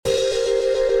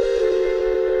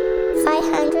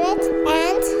500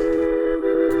 and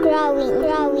growing.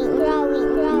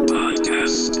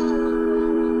 Podcast.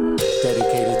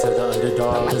 Dedicated to the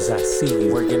underdog, cause I see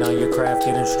you working on your craft,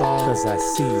 getting strong, cause I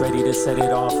see you ready to set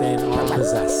it off and on,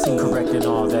 cause I see you correcting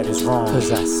all that is wrong,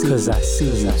 cause I see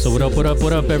you. So what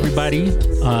up, everybody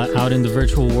out in the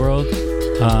virtual world?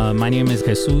 My name is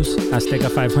Jesus Azteca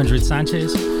 500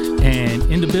 Sanchez, and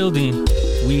in the building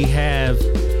we have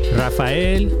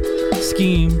Rafael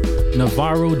Scheme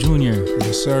Navarro Jr.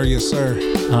 Yes, sir.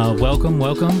 Welcome.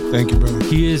 Thank you, brother.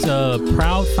 He is a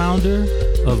proud founder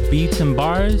of Beats and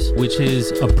Bars, which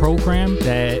is a program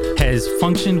that has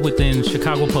functioned within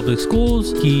Chicago Public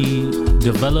Schools. He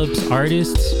develops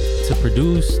artists to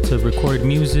produce, to record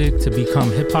music, to become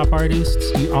hip-hop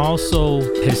artists. He also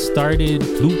has started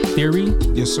Loop Theory.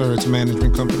 Yes, sir. It's a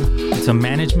management company. It's a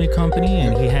management company,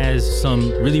 and he has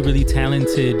some really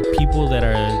talented people that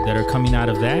are coming out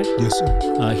of that. Yes,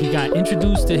 sir. He got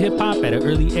introduced to hip-hop at an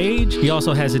early age. He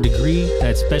also has a degree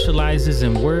that specializes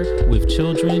in work with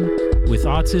children with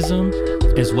autism,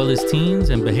 as well as teens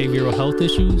and behavioral health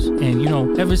issues. And,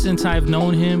 ever since I've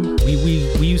known him, we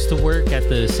used to work at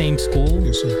the same school.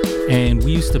 Yes, sir. And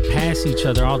we used to pass each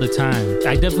other all the time.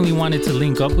 I definitely wanted to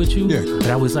link up with you, but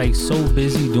I was so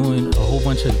busy doing a whole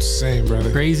bunch of same,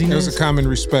 brother. craziness. It was a common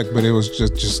respect, but it was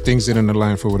just things didn't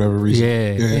align for whatever reason.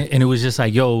 Yeah. And it was just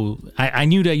like, I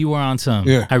knew that you were on some.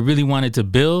 Yeah. I really wanted to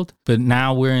build, but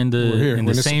now we're in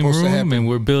the same room and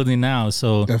we're building now.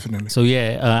 So definitely. So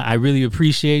I really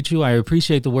appreciate you. I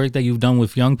appreciate the work that you've done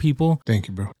with young people. Thank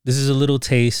you, bro. This is a little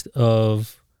taste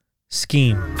of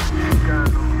Scheme.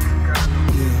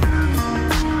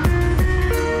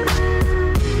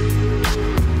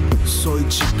 Soy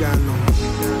chicano,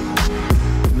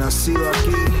 nacido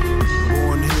aquí,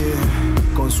 born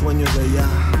here, con sueños de allá,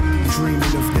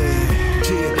 dreaming of there.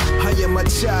 Yeah, I am a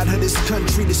child of this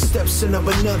country, the stepson of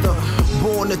another.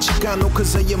 Born a Chicano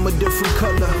cause I am a different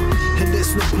color. And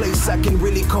there's no place I can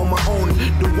really call my own.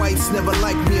 The whites never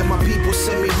liked me and my people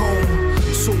sent me home.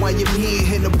 So I am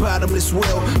here in the bottomless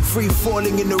well, free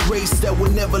falling in a race that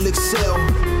will never excel.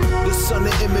 The son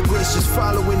of immigrants just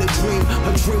following a dream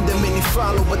that many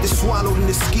follow, but they swallowed in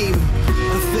the scheme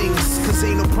of things. Cause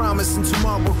ain't no promise in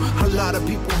tomorrow. A lot of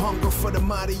people hunger for the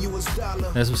mighty US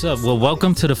dollar. That's what's up. Well,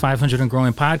 welcome to the 500 and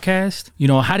Growing podcast.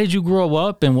 How did you grow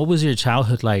up and what was your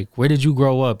childhood like? Where did you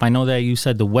grow up? I know that you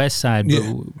said the West Side. But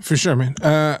yeah, for sure, man.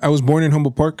 I was born in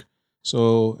Humboldt Park,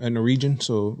 so in the region,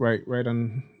 so right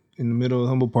in the middle of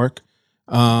Humboldt Park.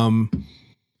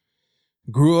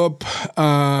 Grew up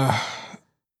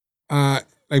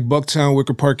like Bucktown,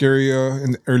 Wicker Park area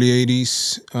in the early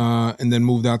 80s, and then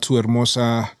moved out to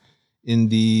Hermosa in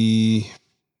the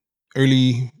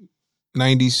early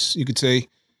 90s, you could say.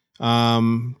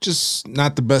 Just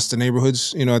not the best of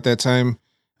neighborhoods, at that time.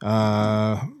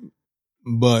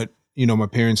 But, my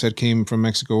parents had came from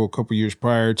Mexico a couple years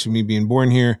prior to me being born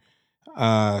here.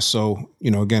 So,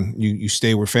 again, you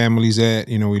stay where family's at.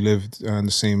 We lived in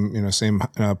the same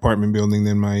apartment building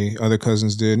than my other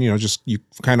cousins did. Just you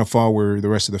kind of fall where the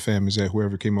rest of the family's at,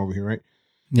 whoever came over here, right?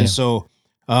 Yeah. And so,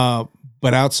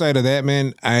 but outside of that,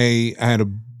 man, I had a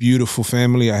beautiful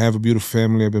family. I have a beautiful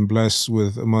family. I've been blessed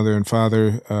with a mother and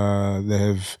father that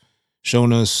have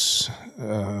shown us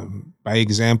by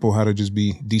example how to just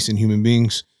be decent human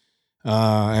beings.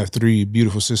 I have three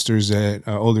beautiful sisters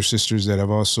older sisters that have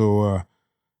also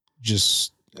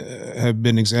just have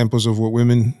been examples of what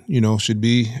women, should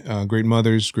be. Great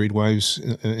mothers, great wives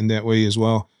in that way as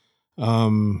well.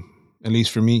 At least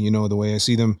for me, the way I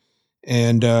see them.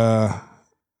 And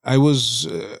I was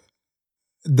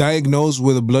diagnosed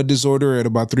with a blood disorder at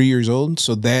about 3 years old.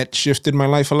 So that shifted my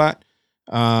life a lot.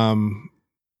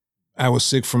 I was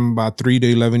sick from about 3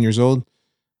 to 11 years old.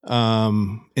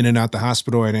 In and out the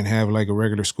hospital. I didn't have like a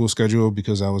regular school schedule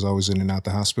because I was always in and out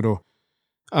the hospital.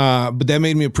 But that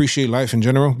made me appreciate life in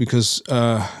general because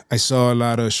I saw a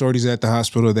lot of shorties at the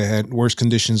hospital that had worse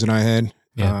conditions than I had.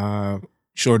 Yeah.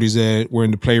 Shorties that were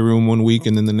in the playroom one week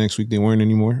and then the next week they weren't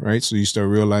anymore, right? So you start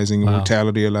realizing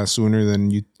mortality a lot sooner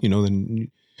than you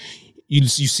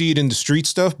see it in the street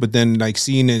stuff, but then like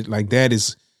seeing it like that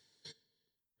is,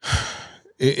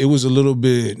 it was a little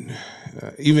bit.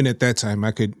 Even at that time,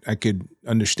 I could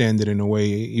understand it in a way,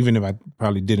 even if I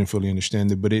probably didn't fully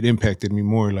understand it, but it impacted me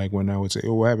more like when I would say,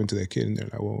 oh, what happened to that kid? And they're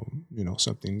like, well,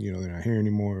 something, they're not here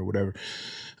anymore or whatever.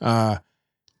 I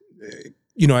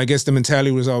guess the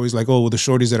mentality was always like, oh, well, the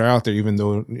shorties that are out there, even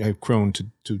though I've grown to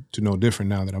know different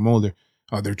now that I'm older,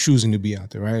 they're choosing to be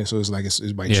out there, right? So it's like, it's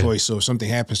by choice. So if something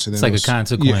happens to them. It's like a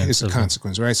consequence. Yeah, it's a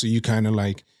consequence, right? So you kind of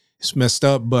like, it's messed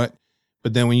up, but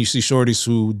But then when you see shorties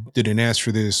who didn't ask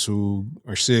for this, who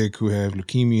are sick, who have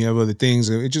leukemia, have other things,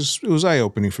 it was eye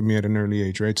opening for me at an early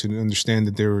age, right? To understand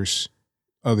that there was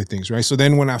other things, right? So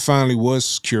then when I finally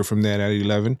was cured from that at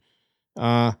 11,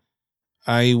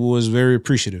 I was very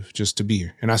appreciative just to be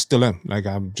here. And I still am. Like,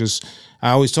 I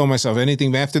always told myself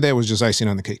anything after that was just icing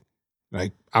on the cake.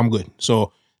 Like, I'm good.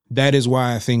 So that is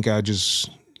why I think I just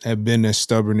have been as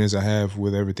stubborn as I have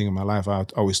with everything in my life. I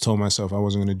always told myself I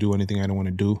wasn't going to do anything I don't want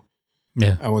to do.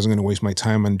 Yeah. I wasn't going to waste my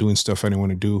time on doing stuff I didn't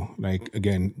want to do. Like,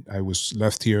 again, I was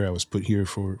left here. I was put here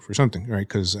for something, right?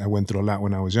 Because I went through a lot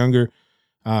when I was younger.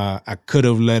 I could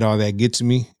have let all that get to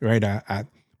me, right?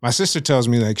 My sister tells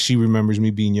me, like, she remembers me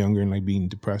being younger and like being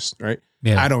depressed, right?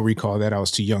 Yeah. I don't recall that. I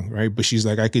was too young, right? But she's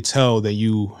like, I could tell that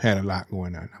you had a lot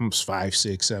going on. I was 5,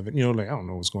 6, 7, like, I don't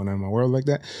know what's going on in my world like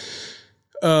that.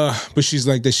 But she's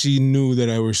like that she knew that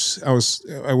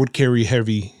I would carry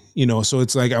heavy, so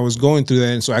it's like I was going through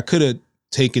that. And so I could have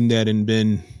taken that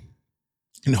and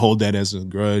hold that as a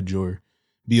grudge or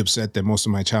be upset that most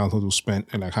of my childhood was spent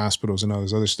in like hospitals and all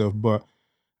this other stuff. But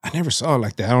I never saw it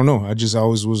like that. I don't know. I just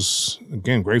always was,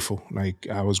 again, grateful. Like,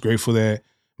 I was grateful that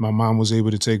my mom was able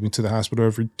to take me to the hospital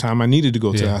every time I needed to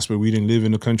go to the hospital. We didn't live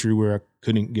in a country where I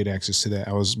couldn't get access to that.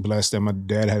 I was blessed that my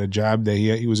dad had a job that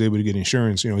he was able to get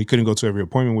insurance. He couldn't go to every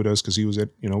appointment with us because he was at,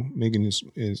 making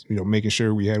making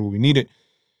sure we had what we needed.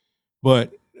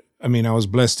 But I mean, I was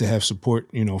blessed to have support,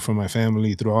 from my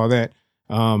family through all that.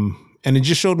 And it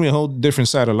just showed me a whole different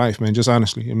side of life, man, just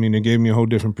honestly. I mean, it gave me a whole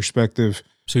different perspective.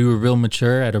 So you were real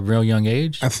mature at a real young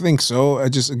age? I think so. I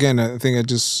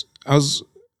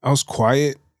was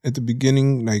quiet at the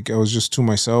beginning. Like, I was just to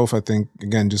myself. I think,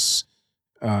 again, just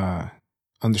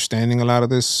understanding a lot of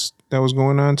this that was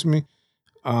going on to me.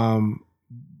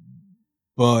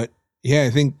 But yeah, I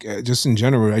think just in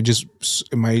general,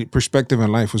 my perspective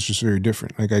in life was just very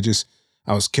different. Like, I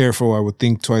was careful. I would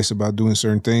think twice about doing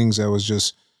certain things. I was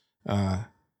just,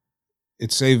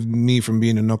 it saved me from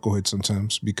being a knucklehead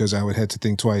sometimes because I would have to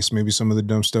think twice. Maybe some of the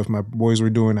dumb stuff my boys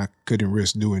were doing, I couldn't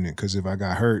risk doing it because if I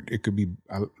got hurt, it could be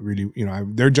really,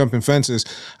 they're jumping fences.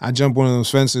 I jump one of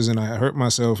those fences and I hurt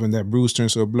myself and that bruise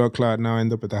turns to a blood clot. Now I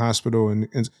end up at the hospital and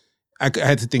I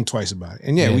had to think twice about it.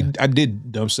 And I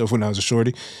did dumb stuff when I was a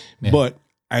shorty, but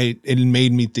it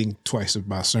made me think twice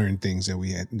about certain things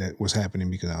that was happening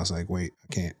because I was like, wait,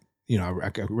 I can't, I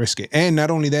could risk it. And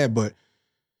not only that, but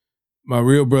my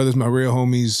real brothers, my real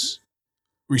homies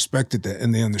respected that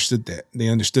and they understood that. They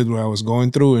understood what I was going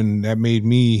through and that made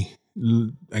me,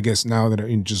 I guess now that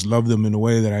I just love them in a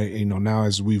way that I, now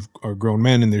as we are grown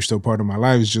men and they're still part of my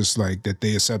life, it's just like that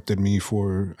they accepted me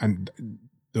for, and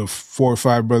the 4 or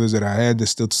 5 brothers that I had that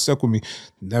still stuck with me,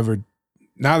 never,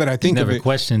 now that I think of it, never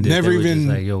questioned it. Never even,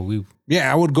 like, yo,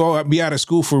 I would be out of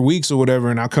school for weeks or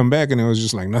whatever and I'll come back and it was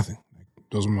just like nothing. Like,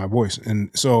 those were my boys. And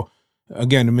so,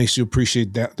 again, it makes you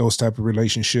appreciate those type of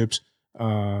relationships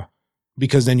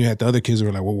because then you had the other kids who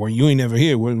were like, well, you ain't never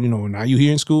here. Well, now you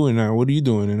here in school and what are you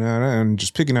doing? And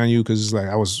just picking on you because it's like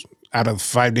I was out of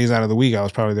 5 days out of the week, I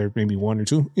was probably there maybe 1 or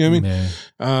 2. You know what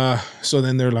I mean? So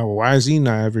then they're like, well, why is he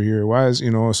not ever here? Why is,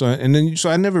 so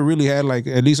I never really had like,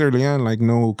 at least early on, like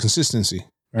no consistency.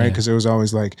 Right. Because it was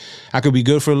always like, I could be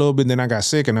good for a little bit. Then I got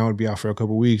sick and I would be out for a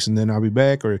couple of weeks and then I'll be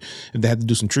back. Or if they had to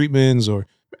do some treatments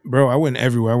bro, I went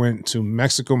everywhere. I went to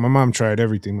Mexico. My mom tried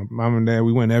everything. My mom and dad,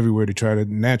 we went everywhere to try the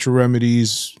natural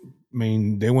remedies. I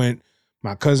mean,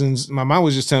 my cousins, my mom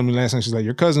was just telling me last night, she's like,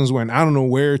 your cousins went, I don't know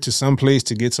where, to some place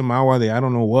to get some agua. I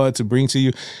don't know what to bring to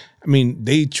you. I mean,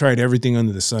 they tried everything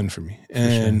under the sun for me.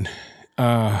 And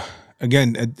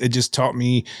again, it just taught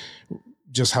me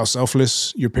just how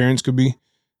selfless your parents could be.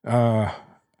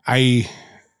 I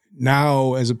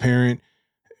now as a parent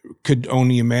could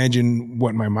only imagine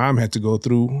what my mom had to go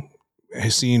through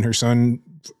seeing her son.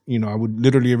 I would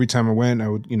literally, every time I went, I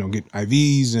would, get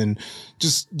IVs and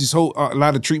just this whole, a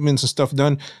lot of treatments and stuff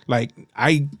done. Like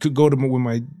I could go with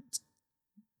my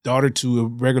daughter to a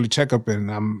regular checkup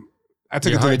and I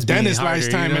took her to the dentist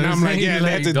last time and I'm like, I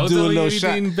had to do a little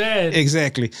shot. Bad.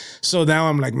 Exactly. So now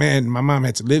I'm like, man, my mom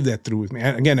had to live that through with me.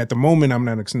 Again, at the moment, I'm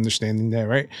not understanding that,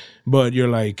 right? But you're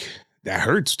like, that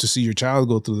hurts to see your child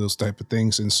go through those type of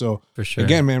things. And so, for sure,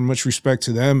 again, man, much respect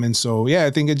to them. And so, I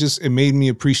think it made me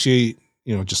appreciate,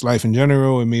 just life in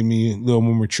general. It made me a little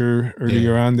more mature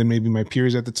earlier on than maybe my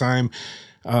peers at the time.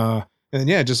 And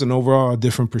just an overall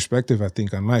different perspective, I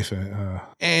think, on life.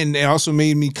 And it also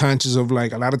made me conscious of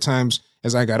like a lot of times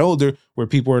as I got older where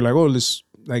people are like, oh, let's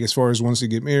like, as far as once they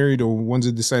get married or once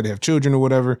they decide to have children or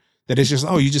whatever, that it's just,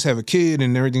 oh, you just have a kid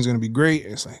and everything's going to be great.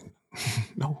 And it's like,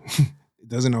 no.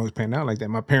 Doesn't always pan out like that.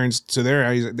 My parents, to their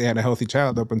eyes, they had a healthy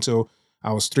child up until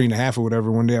I was 3.5 or whatever.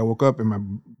 One day I woke up and my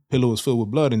pillow was filled with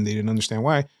blood and they didn't understand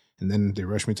why. And then they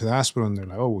rushed me to the hospital and they're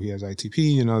like, oh, he has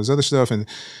ITP and all this other stuff. And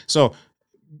so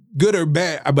good or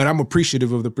bad, but I'm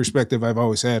appreciative of the perspective I've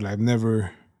always had. I've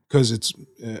never, because it's,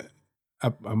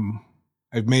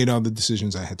 I've made all the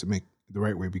decisions I had to make the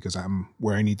right way because I'm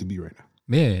where I need to be right now.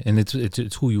 Yeah, and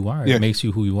it's who you are. Yeah. It makes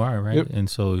you who you are, right? Yep. And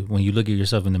so when you look at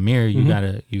yourself in the mirror, you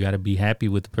gotta be happy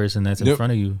with the person that's in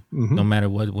front of you, no matter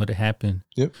what happened.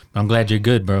 Yep. I'm glad you're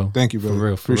good, bro. Thank you, brother. For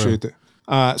real, appreciate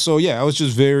that. So yeah, I was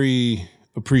just very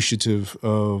appreciative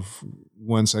of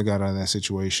once I got out of that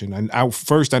situation. And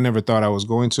first I never thought I was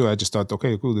going to. I just thought,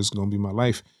 okay, cool, this is gonna be my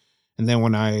life. And then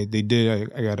when I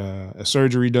got a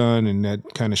surgery done, and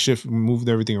that kind of moved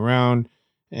everything around.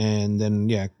 And then,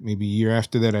 yeah, maybe a year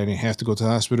after that, I didn't have to go to the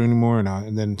hospital anymore.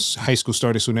 And then high school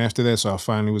started soon after that. So I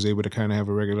finally was able to kind of have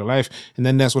a regular life. And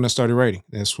then that's when I started writing.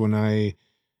 That's when I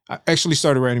actually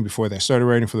started writing before that. I started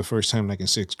writing for the first time like in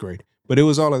 6th grade. But it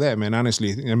was all of that, man.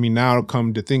 Honestly, I mean, now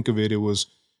come to think of it, it was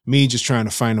me just trying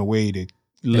to find a way to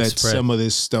let some of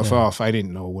this stuff off. I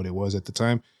didn't know what it was at the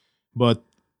time. But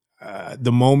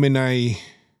the moment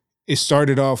it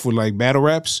started off with like battle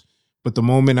raps. But the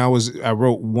moment I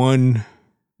wrote one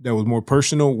that was more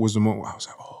personal was the moment I was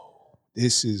like, oh,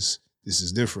 this is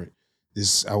different.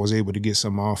 I was able to get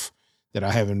some off that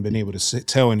I haven't been able to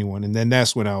tell anyone. And then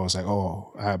that's when I was like,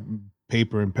 oh,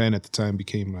 paper and pen at the time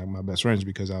became like my best friends,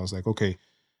 because I was like, okay,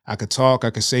 I could talk,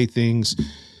 I could say things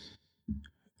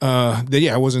that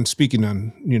I wasn't speaking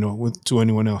on, to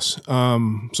anyone else.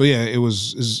 So yeah,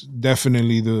 is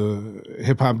definitely the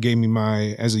hip hop gave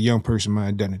me as a young person, my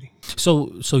identity.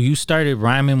 So you started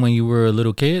rhyming when you were a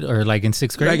little kid, or like in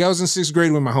 6th grade? Like I was in 6th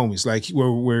grade with my homies, like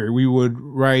where we would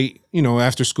write,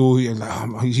 after school,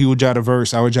 he would jot a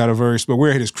verse, I would jot a verse, but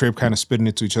we're at his crib kind of spitting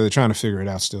it to each other, trying to figure it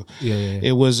out still. Yeah.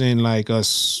 It wasn't like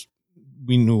us,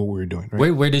 we knew what we were doing,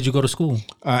 right? Where did you go to school?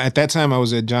 At that time, I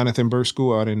was at Jonathan Burr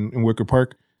School out in Wicker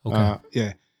Park.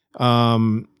 Okay.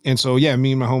 And so,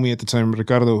 me and my homie at the time,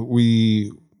 Ricardo,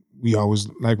 we always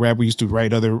like rap. We used to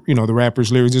write other, the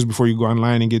rappers' lyrics just before you go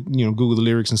online and get, Google the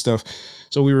lyrics and stuff.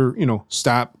 So we were,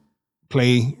 stop,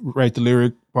 play, write the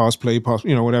lyric, pause, play, pause,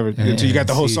 whatever, until you got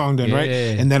the whole song done, right?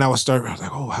 And then I was like,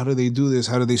 oh, how do they do this?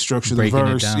 How do they structure the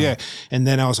verse? Yeah. And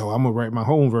then I was like, I'm going to write my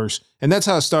own verse. And that's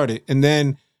how it started. And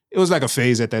then it was like a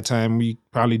phase at that time. We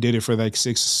probably did it for like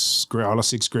 6th grade, all of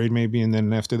 6th grade maybe. And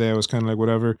then after that, it was kind of like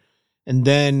whatever. And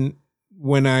then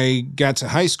when I got to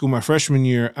high school, my freshman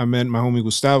year, I met my homie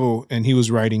Gustavo, and he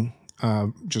was writing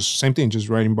just same thing, just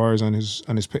writing bars on his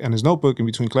notebook in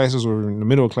between classes or in the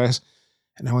middle of class.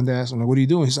 And I went to ask him, like, what are you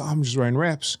doing? He's like, I'm just writing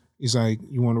raps. He's like,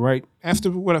 you want to write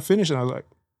after what I finished? And I was like,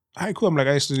 all right, cool. I'm like,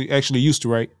 I actually used to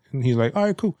write. And he's like, all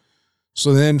right, cool.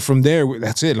 So then from there,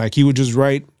 that's it. Like he would just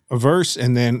write a verse,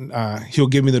 and then he'll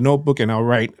give me the notebook and I'll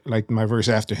write like my verse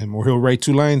after him, or he'll write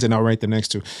 2 lines and I'll write the next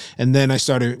 2. And then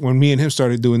when me and him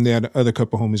started doing that, other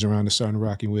couple homies around us started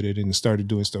rocking with it and started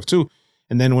doing stuff too.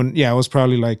 And then I was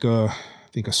probably like, I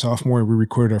think a sophomore, we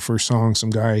recorded our first song. Some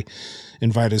guy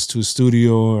invited us to a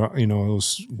studio, it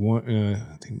was one,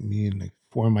 I think me and like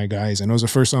 4 of my guys. And it was the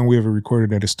first song we ever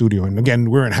recorded at a studio. And again,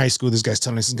 we're in high school. This guy's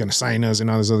telling us he's going to sign us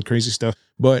and all this other crazy stuff.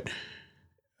 But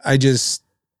I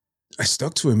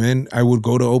stuck to it, man. I would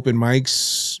go to open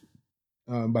mics.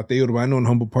 Bateo Urbano in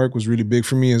Humboldt Park was really big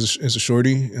for me as a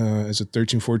shorty. As a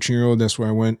 13, 14-year-old, that's where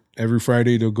I went every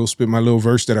Friday to go spit my little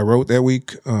verse that I wrote that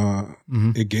week.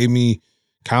 It gave me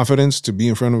confidence to be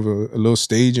in front of a little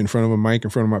stage, in front of a mic, in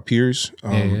front of my peers.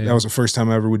 That was the first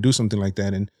time I ever would do something like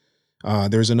that. And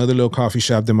there's another little coffee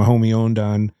shop that my homie owned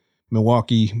on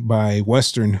Milwaukee by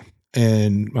Western,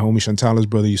 and my homie Chantala's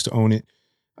brother used to own it.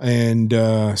 And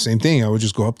same thing, I would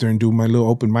just go up there and do my little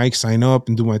open mic, sign up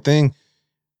and do my thing.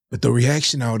 But the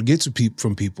reaction I would get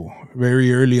from people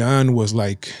very early on was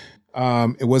like,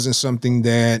 it wasn't something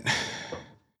that,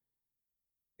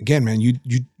 again, man, you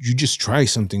just try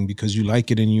something because you like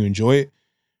it and you enjoy it.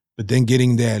 But then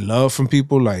getting that love from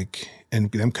people, like, and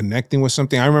them connecting with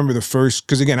something. I remember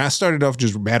because again, I started off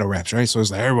just battle raps, right? So it's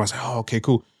like, everyone's like, oh, okay,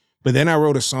 cool. But then I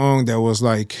wrote a song that was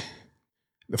like,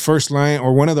 the first line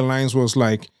or one of the lines was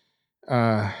like,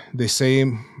 they say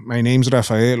my name's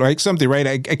Rafael, like something, right?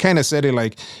 I kind of said it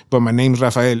like, but my name's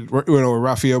Rafael, or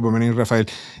Rafael, but my name's Rafael.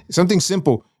 Something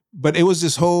simple. But it was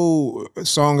this whole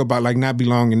song about like not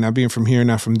belonging, not being from here,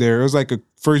 not from there. It was like a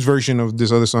first version of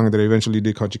this other song that I eventually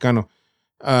did called Chicano.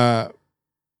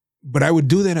 But I would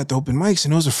do that at the open mics,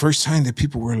 and it was the first time that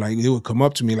people were like, they would come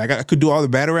up to me. Like I could do all the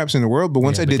battle raps in the world, but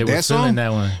once I did that song,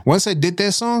 once I did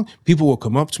that song, people would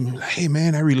come up to me like, hey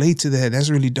man, I relate to that. That's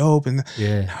really dope. And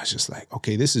I was just like,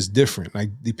 okay, this is different.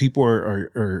 Like the people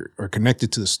are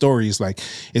connected to the stories. Like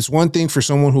it's one thing for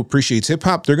someone who appreciates hip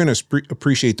hop, they're gonna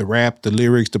appreciate the rap, the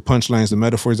lyrics, the punchlines, the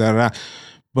metaphors,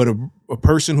 But a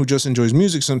person who just enjoys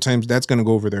music, sometimes that's going to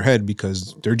go over their head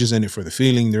because they're just in it for the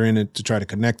feeling. They're in it to try to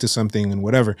connect to something and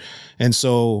whatever. And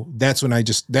so that's when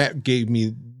that gave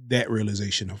me that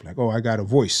realization of like, oh, I got a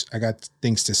voice. I got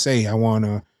things to say. I want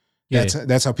to,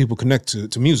 that's how people connect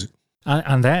to music.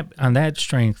 On that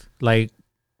strength, like,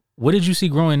 what did you see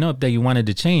growing up that you wanted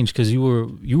to change? Because you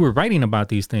were writing about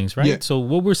these things, right? Yeah. So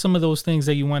what were some of those things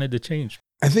that you wanted to change?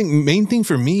 I think main thing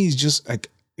for me is just like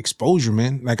exposure,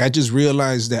 man. Like I just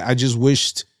realized that I just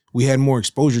wished we had more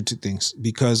exposure to things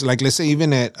because like, let's say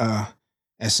even at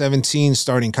 17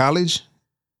 starting college,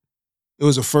 it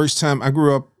was the first time I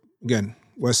grew up, again,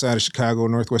 west side of Chicago,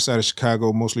 northwest side of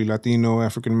Chicago, mostly Latino,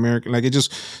 African-American. Like it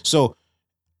just, so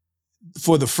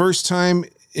for the first time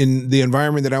in the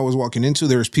environment that I was walking into,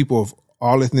 there was people of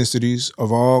all ethnicities,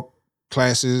 of all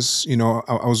classes. You know,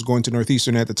 I was going to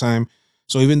Northeastern at the time.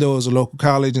 So even though it was a local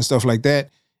college and stuff like that,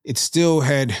 it still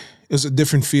it was a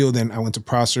different feel than I went to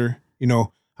Prosser, you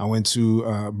know, I went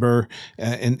to Burr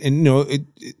and you know,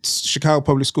 it's Chicago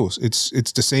public schools. It's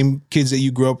the same kids that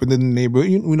you grew up in the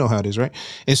neighborhood. We know how it is, right?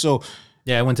 And so,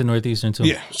 yeah, I went to Northeastern too.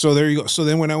 Yeah. So there you go. So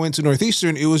then when I went to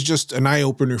Northeastern, it was just an eye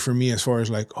opener for me as far as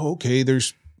like, oh, okay,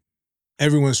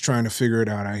 everyone's trying to figure it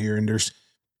out here. And there's,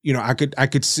 you know, I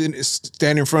could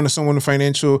stand in front of someone in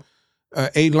financial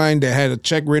aid line that had a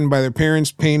check written by their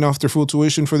parents paying off their full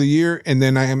tuition for the year. And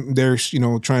then I am there, you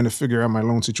know, trying to figure out my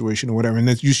loan situation or whatever. And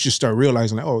then you just start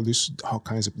realizing like, oh, this all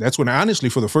kinds of, that's when I honestly,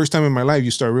 for the first time in my life,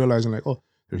 you start realizing like, oh,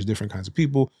 there's different kinds of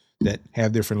people that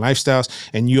have different lifestyles.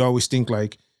 And you always think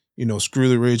like, you know, screw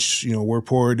the rich, you know, we're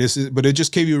poor. But it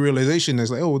just gave you a realization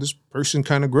that's like, oh, this person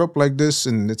kind of grew up like this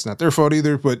and it's not their fault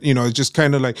either. But, you know, it's just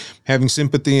kind of like having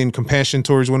sympathy and compassion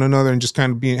towards one another and just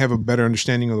kind of have a better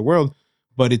understanding of the world.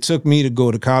 But it took me to go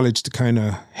to college to kind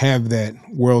of have that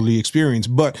worldly experience.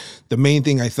 But the main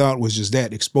thing I thought was just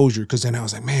that exposure. Because then I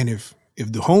was like, man, if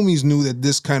the homies knew that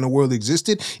this kind of world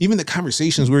existed, even the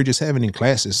conversations we were just having in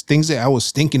classes, things that I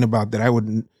was thinking about that I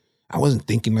wasn't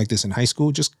thinking like this in high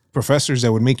school, just professors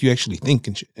that would make you actually think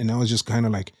and shit. And I was just kind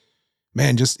of like,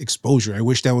 man, just exposure. I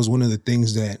wish that was one of the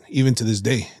things that even to this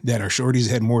day that our shorties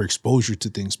had more exposure to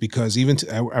things, because even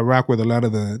I rock with a lot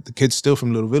of the kids still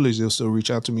from Little Village. They'll still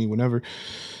reach out to me whenever.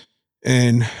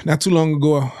 And not too long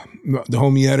ago, the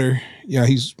homie Eder, yeah,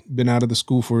 he's been out of the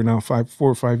school for now 4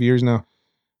 or 5 years now,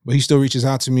 but he still reaches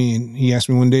out to me. And he asked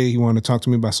me one day, he wanted to talk to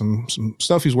me about some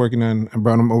stuff he's working on. I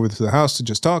brought him over to the house to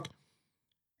just talk.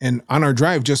 And on our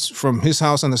drive, just from his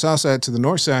house on the south side to the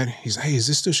north side, he's like, hey, is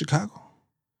this still Chicago?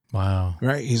 Wow.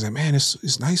 Right. He's like, man,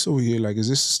 it's nice over here. Like, is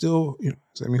this still, you know,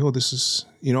 it's like, oh, this is,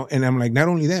 you know, and I'm like, not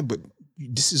only that, but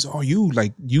this is all you.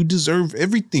 Like, you deserve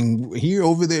everything here,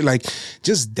 over there. Like,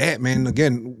 just that, man.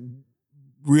 Again,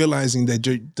 realizing that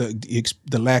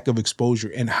the lack of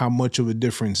exposure and how much of a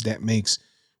difference that makes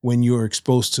when you're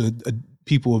exposed to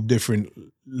people of different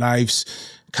lives,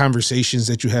 conversations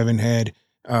that you haven't had,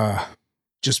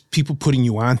 just people putting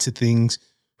you onto things,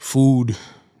 food,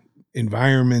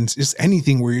 environments, just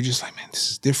anything where you're just like, man,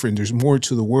 this is different. There's more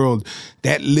to the world.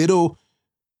 That little,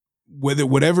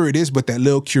 whatever it is, but that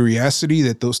little curiosity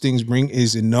that those things bring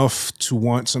is enough to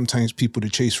want sometimes people to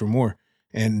chase for more.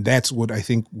 And that's what I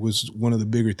think was one of the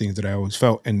bigger things that I always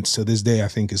felt. And to this day, I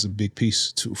think is a big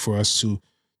piece for us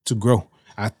to grow.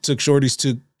 I took shorties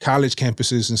to college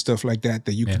campuses and stuff like that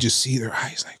you could just see their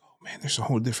eyes like, oh man, there's a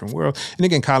whole different world. And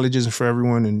again, college isn't for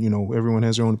everyone, and you know, everyone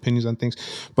has their own opinions on things.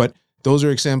 But those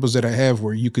are examples that I have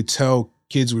where you could tell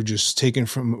kids were just taken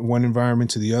from one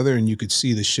environment to the other, and you could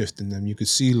see the shift in them. You could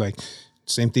see, like,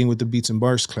 same thing with the Beats and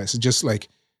Bars class. It's just like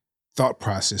thought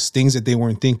process, things that they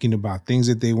weren't thinking about, things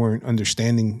that they weren't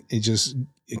understanding. It just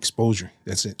exposure.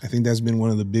 That's it. I think that's been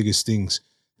one of the biggest things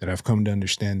that I've come to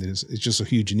understand is it's just a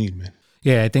huge need, man.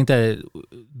 Yeah, I think that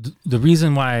the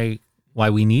reason why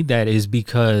we need that is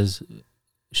because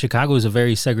Chicago is a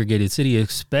very segregated city,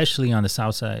 especially on the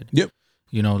south side. Yep.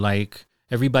 You know, like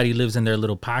everybody lives in their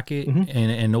little pocket,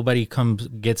 and nobody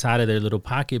gets out of their little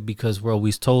pocket, because we're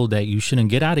always told that you shouldn't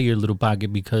get out of your little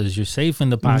pocket because you're safe in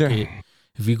the pocket. Yeah.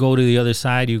 If you go to the other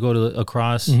side, you go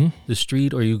across the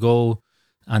street, or you go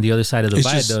on the other side of the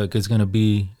viaduct, it's going to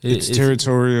be... It's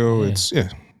territorial. Yeah. It's, yeah,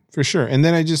 for sure. And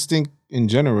then I just think in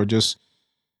general, just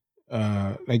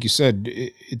like you said,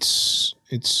 it's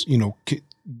you know,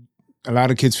 a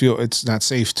lot of kids feel it's not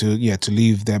safe to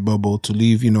leave that bubble, to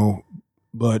leave,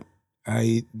 but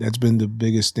that's been the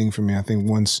biggest thing for me. I think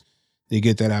once they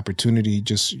get that opportunity,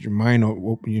 just your mind,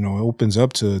 opens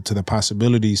up to the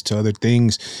possibilities, to other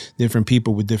things, different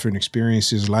people with different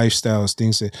experiences, lifestyles,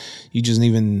 things that you didn't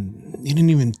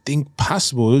even think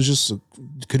possible. It was just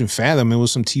couldn't fathom. It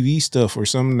was some TV stuff or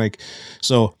something like.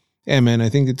 So yeah, man, I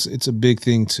think it's a big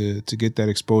thing to get that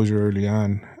exposure early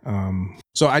on.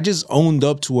 So I just owned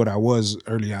up to what I was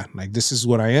early on. Like, this is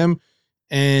what I am,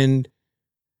 and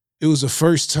it was the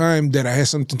first time that I had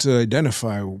something to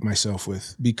identify myself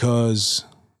with, because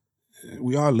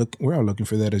we're all looking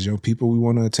for that as young people. We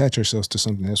want to attach ourselves to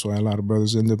something. That's why a lot of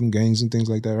brothers end up in gangs and things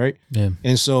like that, right? Yeah.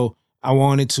 And so I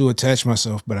wanted to attach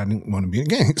myself, but I didn't want to be in a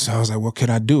gang. So I was like, what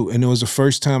could I do? And it was the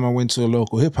first time I went to a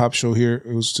local hip hop show here.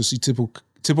 It was to see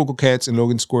typical cats in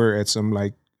Logan Square at some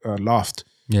loft.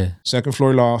 Yeah. Second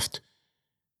floor loft,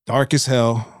 dark as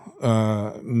hell.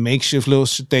 Makeshift little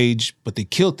stage, but they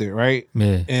killed it, right?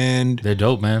 Yeah. And they're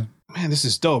dope, man. Man, this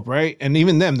is dope, right? And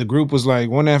even them, the group was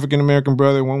like one African American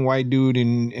brother, one white dude,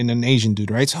 and an Asian dude,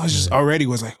 right? So I was just already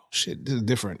was like, oh shit, this is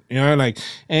different,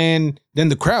 and then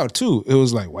the crowd too. It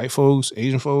was like white folks,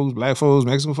 Asian folks, black folks,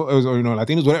 Mexican folks, or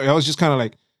Latinos, whatever. I was just kind of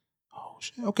like, oh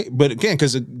shit, okay. But again,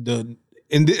 because and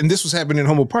this was happening in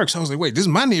Humboldt Park, so I was like, wait, this is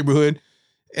my neighborhood,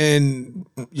 and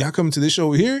y'all coming to this show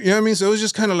over here? You know what I mean? So it was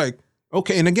just kind of like,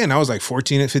 okay. And again, I was like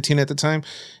 14 and 15 at the time.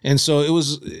 And so it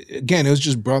was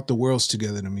just brought the worlds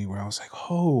together to me, where I was like,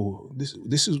 oh,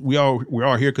 this is, we're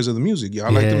all here because of the music.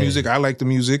 Y'all like the music. I like the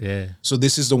music. Yeah. So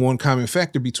this is the one common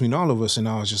factor between all of us. And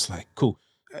I was just like, cool.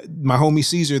 My homie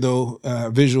Caesar, though,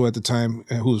 visual at the time,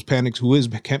 who is Panic's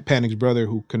brother,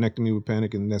 who connected me with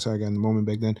Panic. And that's how I got in the moment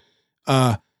back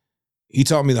then. He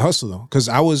taught me the hustle, though, because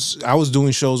I was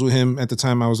doing shows with him at the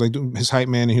time. I was like his hype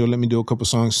man, and he would let me do a couple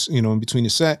songs, in between the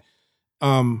set.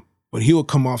 But he would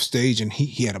come off stage, and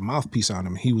he had a mouthpiece on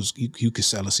him. He could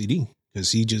sell a CD, because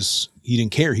he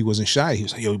didn't care. He wasn't shy. He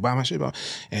was like, yo, buy my shit.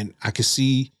 And I could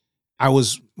see I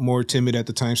was more timid at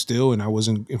the time still, and I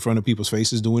wasn't in front of people's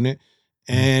faces doing it.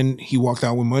 And he walked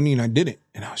out with money, and I didn't.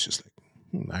 And I was just like,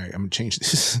 all right, I'm gonna change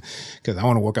this, because I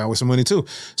want to walk out with some money too.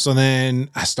 So then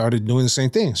I started doing the same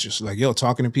thing. It's just like,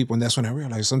 talking to people. And that's when I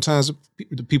realized sometimes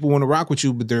the people want to rock with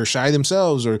you, but they're shy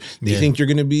themselves, or they think you're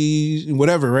going to be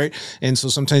whatever, right? And so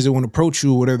sometimes they want to approach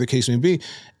you, whatever the case may be.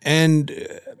 And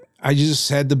I just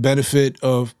had the benefit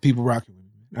of people rocking with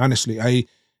me. Honestly,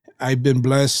 I've been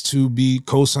blessed to be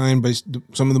co-signed by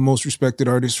some of the most respected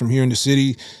artists from here in the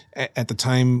city. At the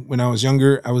time when I was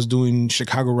younger, I was doing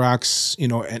Chicago Rocks,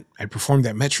 and I performed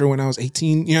at Metro when I was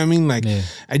 18. You know what I mean? Like,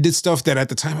 I did stuff that at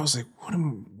the time I was like,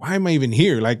 why am I even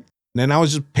here? Like, then I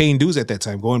was just paying dues at that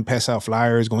time, going pass out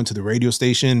flyers, going to the radio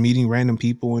station, meeting random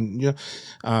people. And,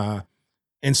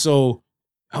 and so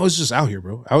I was just out here,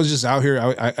 bro. I was just out here.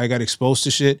 I got exposed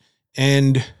to shit,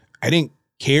 and I didn't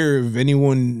care if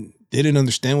anyone didn't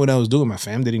understand what I was doing. My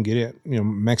fam didn't get it.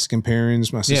 Mexican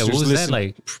parents, my sisters. Yeah, what was that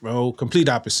like? Bro, complete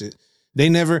opposite.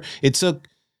 It took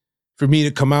for me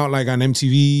to come out like on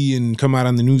MTV and come out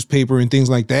on the newspaper and things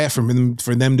like that for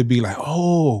them to be like,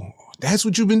 oh, that's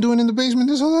what you've been doing in the basement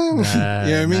this whole time?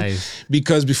 You know what I mean? Nice.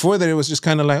 Because before that, it was just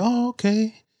kind of like, oh,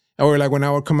 okay. Or like when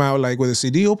I would come out like with a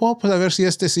CD, pues a ver si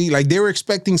este sí. Like they were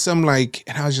expecting some like,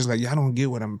 and I was just like, I don't get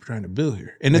what I'm trying to build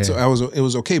here. And it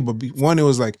was okay. But one, it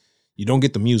was like, you don't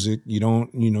get the music. You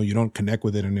don't connect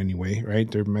with it in any way, right?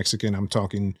 They're Mexican. I'm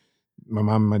talking, my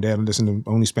mom and my dad listen to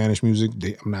only Spanish music.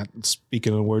 I'm not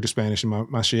speaking a word of Spanish in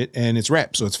my shit. And it's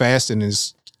rap. So it's fast and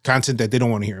it's content that they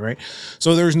don't want to hear, right?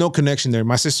 So there's no connection there.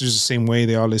 My sisters the same way.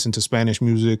 They all listen to Spanish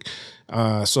music.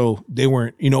 So they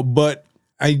weren't, but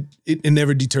it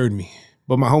never deterred me.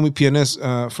 But my homie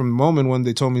PNS, from the moment when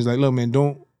they told me, he's like, look, man,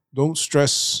 don't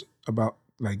stress about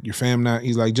like your fam now.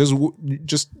 He's like,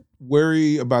 just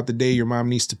worry about the day your mom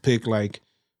needs to pick like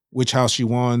which house she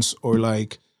wants or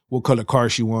like what color car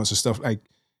she wants and stuff. Like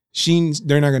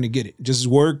they're not going to get it. Just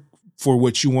work for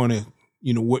what you want to,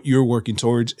 what you're working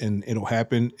towards, and it'll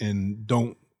happen. And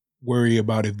don't worry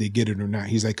about if they get it or not.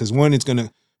 He's like, because one, it's going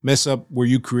to mess up where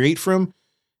you create from.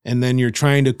 And then you're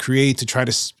trying to create to try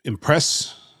to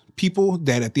impress people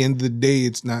that at the end of the day,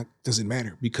 doesn't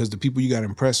matter, because the people you got to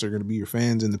impress are going to be your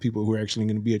fans and the people who are actually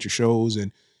going to be at your shows.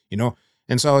 And,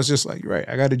 and so I was just like, you're right,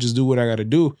 I got to just do what I got to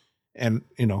do. And,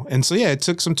 and so, yeah, it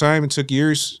took some time. It took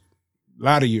years, a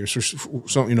lot of years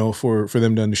for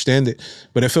them to understand it.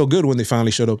 But it felt good when they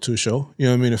finally showed up to a show. You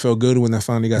know what I mean? It felt good when I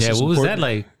finally got some support. What was that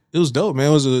like? It was dope, man.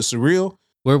 It was surreal.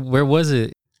 Where was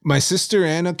it? My sister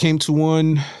Anna came to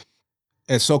one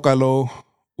at Zócalo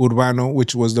Urbano,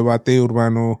 which was the Bate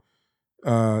Urbano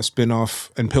spinoff,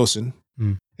 and Pilsen.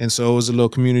 And so it was a little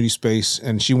community space,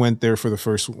 and she went there for the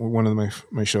first one of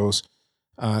my shows.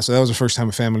 So that was the first time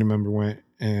a family member went,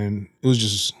 and it was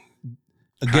just,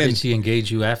 again, how did she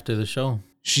engage you after the show?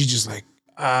 She just like,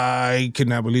 I could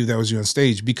not believe that was you on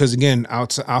stage, because again,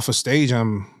 off of stage,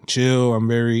 I'm chill, I'm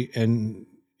and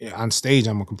on stage,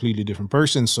 I'm a completely different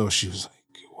person. So she was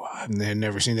like, well, I've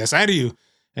never seen that side of you.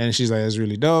 And she's like, that's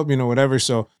really dope, whatever.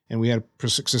 So, and we had a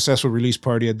successful release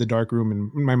party at the dark room,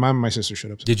 and my mom and my sister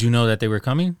showed up. Did you know that they were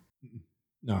coming?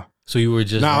 No. So you were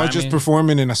just I was just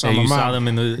performing, and I saw my mom. You saw them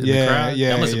in the crowd?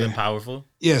 Yeah, that must have been powerful.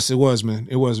 Yes, it was, man.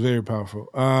 It was very powerful.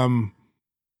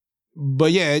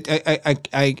 But yeah,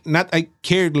 I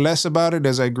cared less about it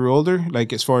as I grew older,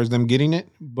 like as far as them getting it,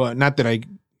 but not that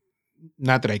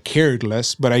I cared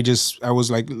less, but I was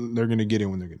like, they're gonna get it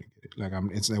when they're gonna get it. Like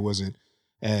it wasn't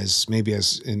as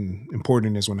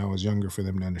important as when I was younger for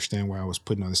them to understand why I was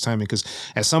putting all this time in. Because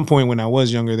at some point when I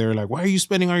was younger, they were like, why are you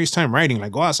spending all this time writing?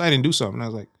 Like, go outside and do something. And I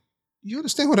was like, you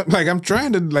understand what I'm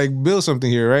trying to like build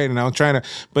something here, right? And I was trying to,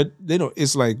 but they don't.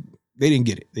 It's like they didn't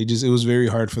get it. It was very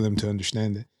hard for them to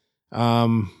understand it.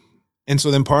 And so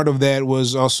then part of that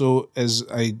was also, as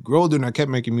I grew older and I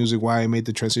kept making music, why I made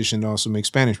the transition to also make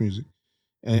Spanish music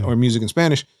or music in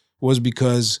Spanish was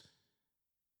because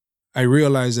I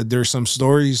realized that there's some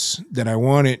stories that I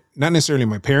wanted, not necessarily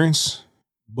my parents,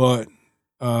 but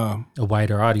a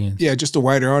wider audience. Yeah, just a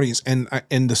wider audience. And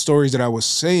the stories that I was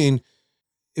saying,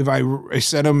 if I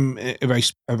said them, if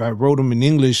I wrote them in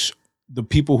English, the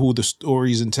people who the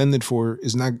story is intended for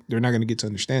they're not going to get to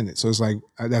understand it. So it's like,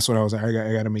 that's what I was like,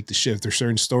 I got to make the shift. There's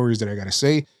certain stories that I got to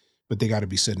say, but they got to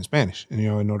be said in Spanish, and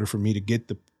in order for me to get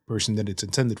the person that it's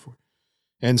intended for.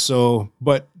 And so,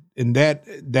 but in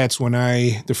that's when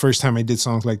the first time I did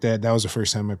songs like that was the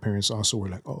first time my parents also were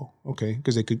like, oh, okay.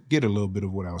 Cause they could get a little bit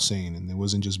of what I was saying, and it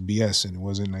wasn't just BS, and it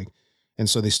wasn't like, and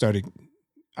so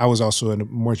I was also in a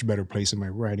much better place in my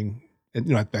writing. And,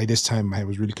 by this time I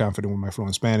was really confident with my flow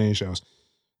in Spanish. I was,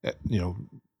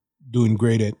 doing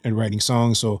great at writing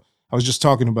songs. So I was just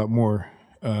talking about more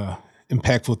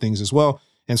impactful things as well.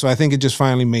 And so I think it just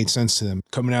finally made sense to them.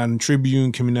 Coming out in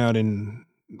Tribune, coming out in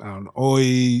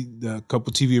Oi, the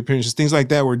couple TV appearances, things like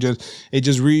that, it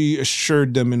just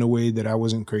reassured them in a way that I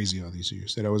wasn't crazy all these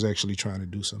years, that I was actually trying to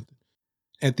do something.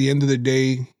 At the end of the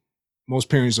day, most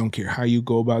parents don't care how you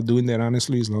go about doing that,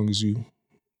 honestly, as long as you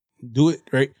do it,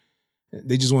 right?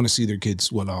 They just want to see their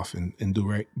kids well off and do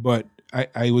right. But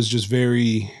I was just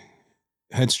very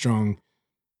headstrong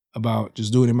about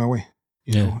just doing it my way,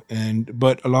 you know?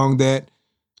 But along that,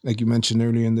 like you mentioned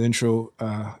earlier in the intro,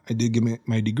 I did get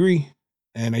my degree,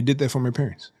 and I did that for my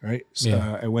parents, right? So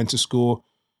I went to school.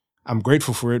 I'm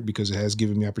grateful for it because it has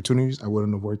given me opportunities. I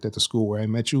wouldn't have worked at the school where I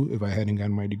met you if I hadn't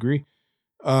gotten my degree.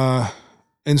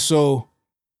 And so,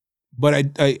 but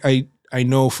I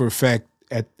know for a fact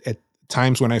at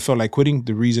times when I felt like quitting,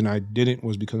 the reason I didn't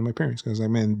was because of my parents. Because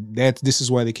this is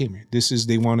why they came here.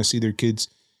 They want to see their kids.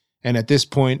 And at this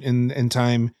point in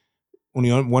time,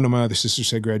 only one of my other sisters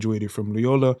had graduated from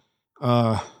Loyola.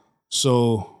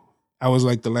 So I was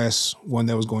like the last one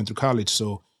that was going through college.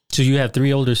 So you have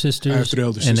 3 older sisters? I have 3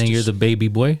 older sisters. And then you're the baby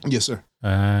boy? Yes, sir.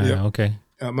 Yep. Okay.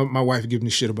 My wife gives me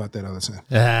shit about that all the time.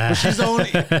 But she's the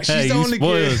only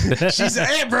girl. She's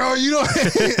hey, bro, you know.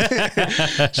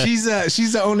 she's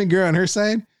the only girl on her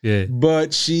side. Yeah.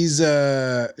 But she's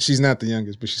not the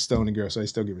youngest, but she's the only girl, so I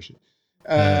still give her shit.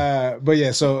 But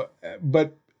yeah, so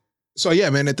yeah,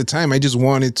 man, at the time I just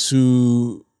wanted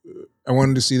to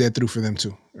see that through for them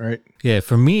too, right? Yeah,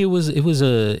 for me it was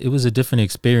a different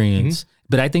experience,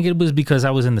 but I think it was because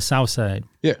I was in the South Side.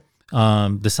 Yeah.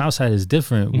 The South Side is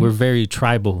different. We're very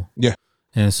tribal. Yeah.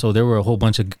 And so there were a whole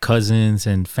bunch of cousins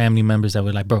and family members that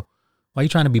were like, bro, why are you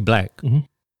trying to be black?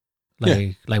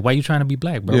 Like why are you trying to be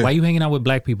black, bro? Yeah. Why are you hanging out with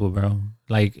black people, bro?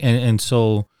 Like, and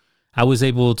so I was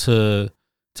able to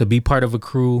be part of a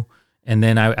crew. And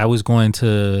then I was going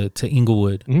to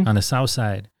Inglewood on the South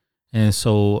Side. And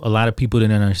so a lot of people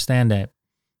didn't understand that.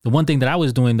 The one thing that I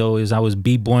was doing though is I was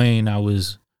b-boying, I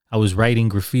was writing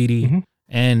graffiti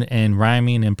and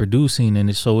rhyming and producing,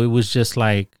 and so it was just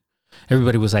like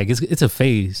everybody was like, it's a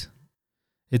phase.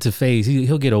 It's a phase.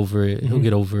 He'll get over it. He'll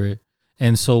get over it.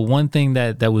 And so one thing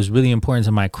that was really important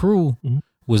to my crew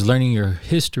was learning your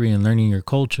history and learning your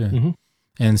culture.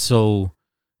 And so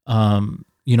a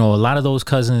lot of those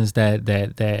cousins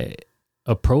that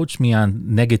approached me on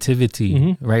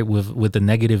negativity, right, with the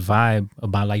negative vibe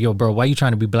about like, yo, bro, why you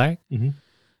trying to be black?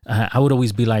 I would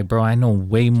always be like, bro, I know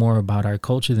way more about our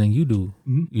culture than you do.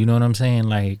 You know what I'm saying?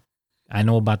 Like, I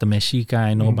know about the Mexica,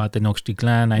 I know about the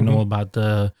Noxticlan, I know about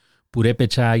the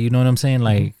Purepecha, you know what I'm saying?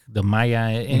 Like the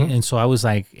Maya. And so I was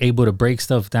like able to break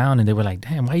stuff down, and they were like,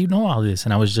 damn, why you know all this?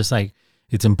 And I was just like,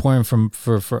 it's important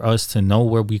for us to know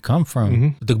where we come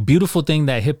from. The beautiful thing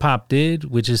that hip hop did,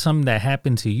 which is something that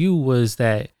happened to you, was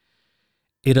that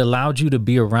it allowed you to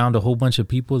be around a whole bunch of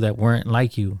people that weren't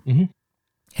like you.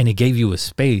 And it gave you a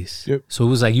space. So it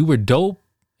was like you were dope,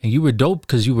 and you were dope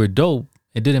because you were dope.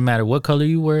 It didn't matter what color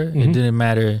you were. It didn't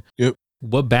matter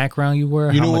what background you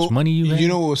were, how much money you had. You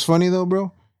know what was funny though,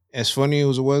 bro? As funny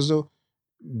as it was though,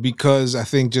 because I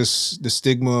think just the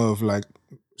stigma of like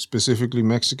specifically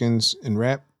Mexicans in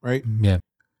rap, right? Yeah.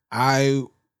 I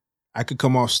could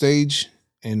come off stage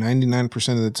and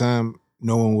 99% of the time,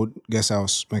 no one would guess I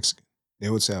was Mexican. They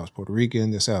would say I was Puerto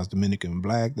Rican. They say I was Dominican and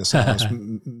black. They say I was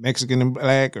Mexican and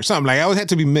black or something. Like I would have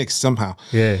to be mixed somehow.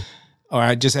 Yeah. Or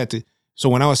I just had to. So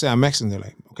when I would say I'm Mexican, they're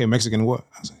like, okay, Mexican what?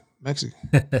 I was like, Mexican.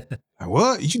 Like,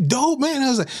 what? You dope, man. I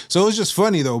was like, so it was just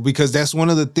funny though, because that's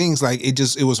one of the things, like it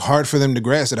was hard for them to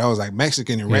grasp that I was like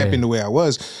Mexican and rapping the way I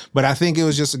was. But I think it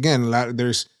was just, again, a lot,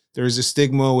 there's a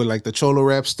stigma with like the cholo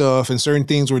rap stuff and certain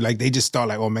things where like they just thought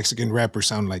like, oh, Mexican rappers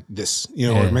sound like this, you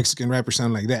know, or Mexican rappers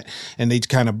sound like that. And they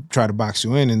kind of try to box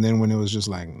you in. And then when it was just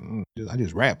like, I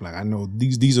just rap, like I know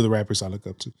these are the rappers I look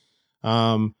up to.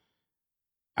 For me,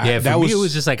 it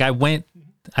was just like I went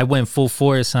full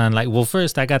force on like, well,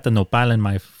 first I got the nopal in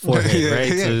my forehead,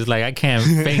 right? So it's like I can't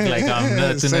fake like I'm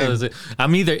nothing else.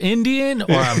 I'm either Indian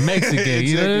or I'm Mexican.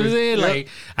 You know what I'm saying? Like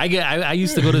I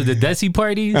used to go to the Desi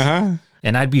parties.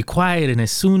 And I'd be quiet, and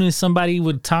as soon as somebody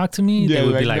would talk to me, they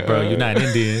would be like, bro, you're not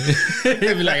Indian. They'd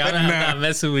be like, I'm not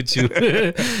messing with you.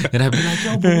 And I'd be like,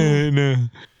 yo, bro. No.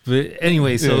 But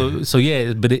anyway, so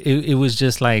yeah, but it was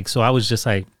just like, so I was just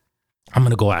like, I'm going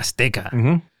to go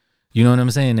Azteca. You know what I'm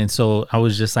saying? And so I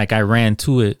was just like, I ran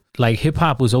to it. Like hip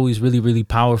hop was always really, really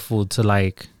powerful to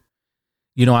like,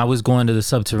 you know, I was going to the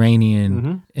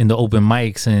Subterranean in the open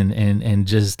mics and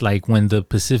just like when the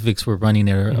Pacifics were running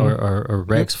it or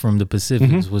Rex from the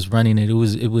Pacifics was running it,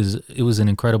 it was an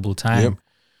incredible time.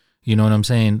 You know what I'm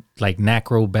saying? Like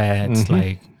Nacrobats,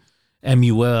 like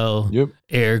MUL,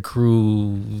 Air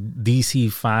Crew,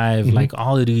 DC5, like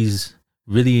all of these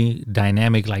really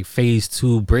dynamic, like Phase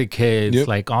 2, Brickheads,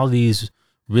 like all these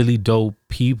really dope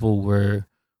people were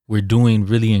doing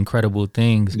really incredible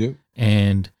things.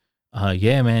 And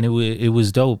yeah, man, it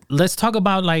was dope. Let's talk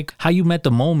about like how you met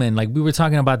the Moment. Like we were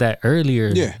talking about that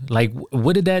earlier. Yeah. Like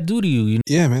what did that do to you?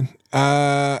 Yeah, man.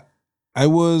 I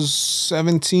was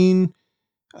 17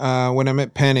 when I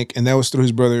met Panic, and that was through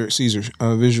his brother Caesar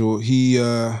Visual.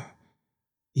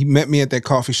 He met me at that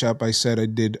coffee shop I said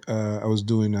I was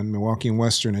doing on Milwaukee and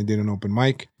Western. I did an open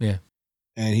mic. Yeah.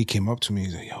 And he came up to me.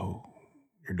 He's like, yo,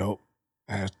 you're dope.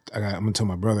 I'm going to tell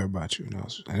my brother about you. And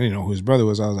I didn't know who his brother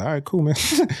was. I was like, all right, cool, man.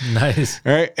 Nice.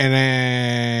 All right. And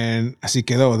then así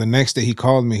quedó. The next day he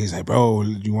called me. He's like, bro,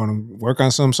 do you want to work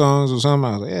on some songs or something?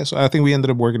 I was like, yeah. So I think we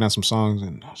ended up working on some songs.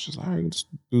 And I was just like, all right, this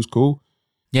dude's cool.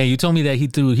 Yeah, you told me that he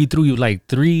threw you like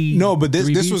three. No, but this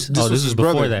was his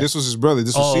brother. That. This was his brother.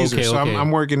 This was Caesar. Okay, so okay. I'm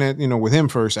working at with him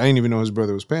first. I didn't even know his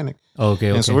brother was Panic. Okay.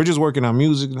 And so we're just working on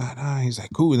music. He's like,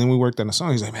 cool. And then we worked on a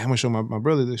song. He's like, man, I'm gonna show my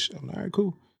brother this shit. I'm like, all right,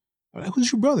 cool. I'm like,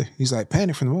 who's your brother? He's like,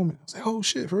 Panic from the Moment. I was like, oh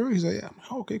shit, for real? He's like, yeah. I'm like,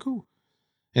 oh, okay, cool.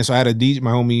 And so I had a DJ.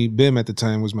 My homie Bim at the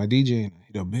time was my DJ.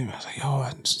 And Bim, I was like, yo,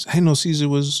 I didn't know Caesar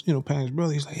was Panic's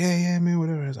brother. He's like, yeah, man,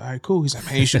 whatever. I was like, all right, cool. He's like,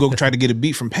 man, you should go try to get a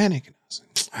beat from Panic. And I was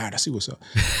like, all right, I see what's up.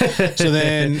 So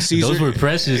then Caesar, those were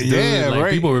precious, dude. Yeah, like,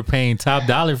 right. People were paying top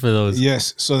dollar for those.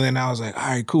 Yes. So then I was like, all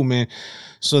right, cool, man.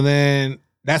 So then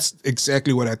that's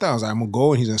exactly what I thought. I was like, I'm gonna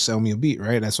go and he's gonna sell me a beat,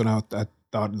 right? That's when I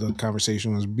thought the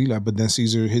conversation was be like. But then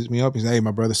Caesar hits me up. He's like, hey,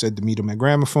 my brother said to meet him at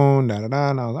Gramophone, And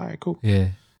I was like, all right, cool. Yeah.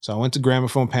 So I went to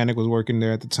Gramophone. Panic was working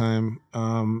there at the time.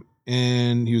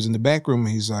 And he was in the back room.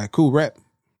 He's like, cool, rap.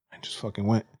 I just fucking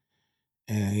went.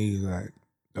 And he's like,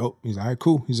 dope. He's like, all right,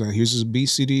 cool. He's like, here's his beat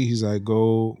CD. He's like,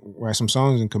 go write some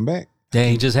songs and come back.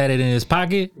 Dang, he just had it in his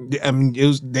pocket? I mean,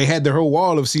 they had their whole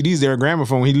wall of CDs there at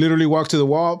Gramophone. He literally walked to the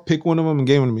wall, picked one of them, and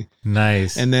gave them to me.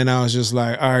 Nice. And then I was just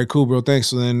like, all right, cool, bro, thanks.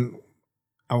 So then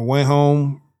I went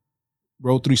home,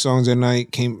 wrote 3 songs that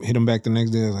night, hit him back the next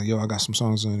day. I was like, yo, I got some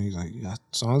songs on. He's like, you got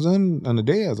songs on the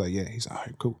day? I was like, yeah. He's like, all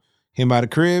right, cool. Him by the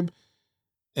crib,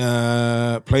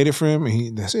 played it for him,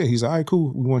 and that's it. He's like, all right,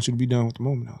 cool. We want you to be done with the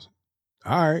Moment. I was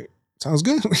like, all right, sounds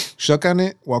good. Shuck on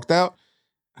it, walked out.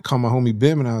 I called my homie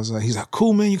Bim, and I was like, he's like,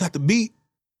 cool, man, you got the beat.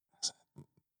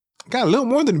 I got a little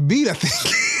more than the beat, I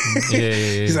think. Yeah.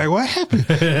 He's like, what happened?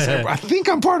 I think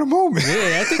I'm part of Moment.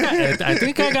 Yeah, I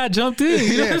think I got jumped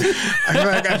in. You know?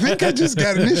 I think I just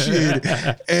got initiated.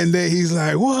 And then he's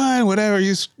like, what? Whatever.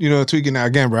 You tweaking out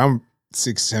again, bro.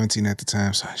 17 at the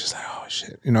time. So I was just like, oh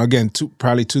shit. Again,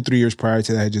 probably 2-3 years prior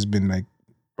to that, I had just been like,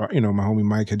 my homie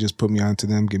Mike had just put me onto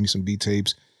them, give me some beat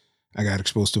tapes. I got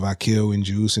exposed to Vakil and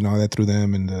Juice and all that through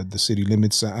them and the City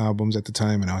Limits albums at the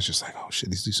time. And I was just like, oh shit,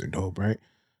 these are dope, right?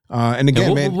 And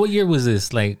again, man. What year was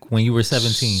this? Like when you were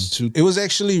 17? It was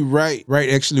actually right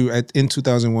in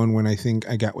 2001 when I think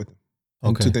I got with them.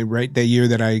 Okay. That year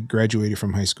that I graduated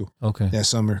from high school. Okay. That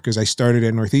summer. Because I started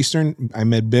at Northeastern. I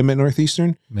met Bim at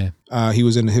Northeastern. Man. He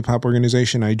was in the hip hop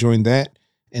organization. I joined that.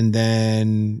 And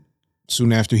then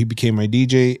soon after he became my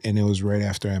DJ. And it was right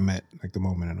after I met like the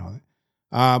Moment and all that.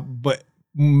 But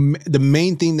the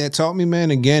main thing that taught me, man,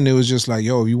 again, it was just like,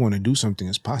 yo, if you want to do something,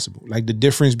 it's possible. Like the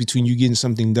difference between you getting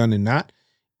something done and not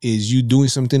is you doing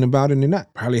something about it and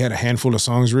not. Probably had a handful of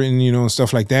songs written, and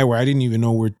stuff like that, where I didn't even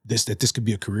know that this could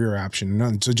be a career option.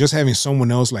 And so just having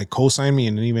someone else like co-sign me,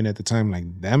 and even at the time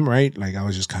like them, right? Like I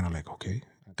was just kind of like, okay,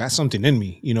 I got something in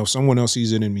me. Someone else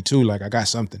sees it in me too. Like I got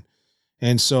something.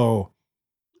 And so,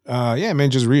 yeah, man,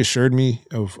 just reassured me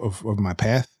of my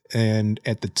path. And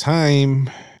at the time,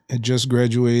 I had just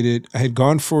graduated. I had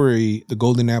gone for the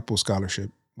Golden Apple Scholarship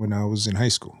when I was in high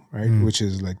school, right? Which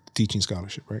is like the teaching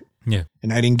scholarship, right? Yeah.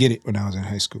 And I didn't get it when I was in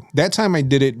high school. That time I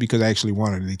did it because I actually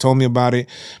wanted it. They told me about it.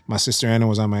 My sister Anna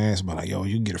was on my ass about like, yo,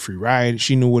 you can get a free ride.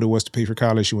 She knew what it was to pay for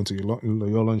college. She went to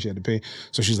Loyola and she had to pay.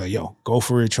 So she's like, yo, go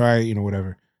for it. Try it,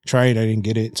 whatever. Try it. I didn't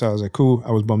get it. So I was like, cool.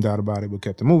 I was bummed out about it, but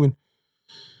kept it moving.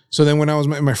 So then when I was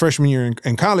my freshman year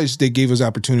in college, they gave us the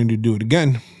opportunity to do it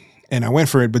again. And I went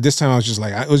for it. But this time I was just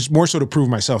like, it was more so to prove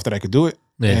myself that I could do it.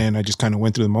 Yeah. And I just kind of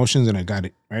went through the motions and I got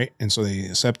it, right? And so they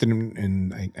accepted him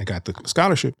and I got the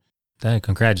scholarship. Dang,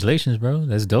 congratulations, bro.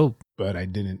 That's dope. But I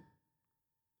didn't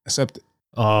accept it.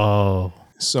 Oh.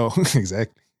 So,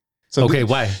 exactly. So okay,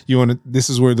 why? This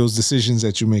is where those decisions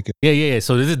that you make. Yeah.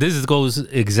 So this goes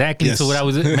exactly to what I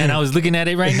was, I was looking at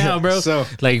it right now, bro. So,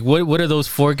 like, what are those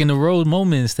fork in the road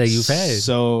moments that you've had?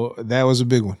 So that was a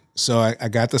big one. So I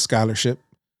got the scholarship.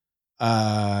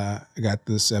 I got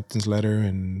the acceptance letter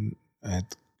and I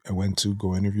went to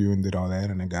go interview and did all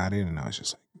that and I got it and I was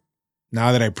just like,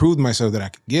 now that I proved myself that I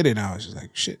could get it, I was just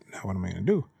like, shit, now what am I going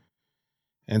to do?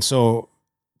 And so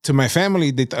to my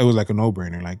family, they thought it was like a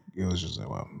no-brainer. Like it was just like,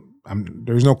 well,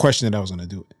 there was no question that I was going to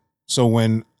do it. So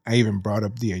when I even brought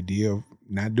up the idea of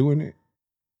not doing it,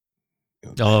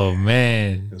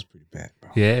 man, it was pretty bad, bro.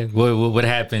 Yeah, what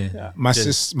happened? My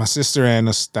sister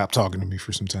Anna stopped talking to me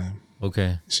for some time.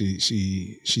 Okay.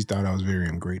 She thought I was very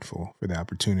ungrateful for the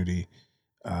opportunity.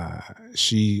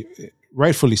 She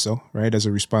rightfully so, right? As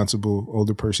a responsible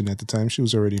older person at the time, she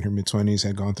was already in her mid-20s,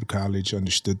 had gone through college,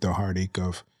 understood the heartache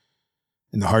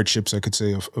and the hardships, I could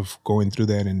say, of going through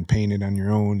that and paying it on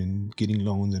your own and getting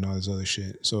loans and all this other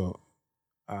shit. So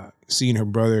seeing her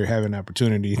brother have an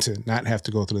opportunity to not have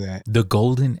to go through that. The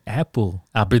golden apple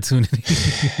opportunity.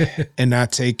 and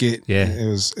not take it.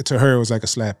 Yeah. To her, it was like a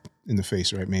slap in the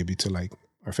face, right? Maybe to like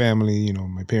our family,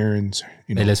 my parents,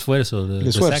 El esfuerzo,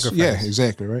 the sacrifice. Yeah,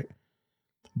 exactly, right?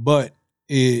 But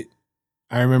I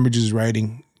remember just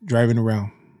driving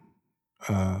around.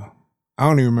 I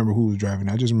don't even remember who was driving.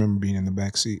 I just remember being in the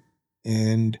back seat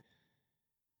and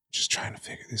just trying to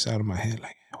figure this out in my head.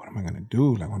 Like, what am I going to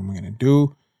do? Like, what am I going to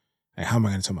do? Like, how am I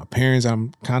going to tell my parents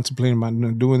I'm contemplating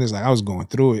about doing this? Like, I was going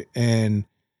through it. And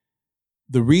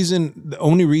the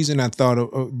only reason I thought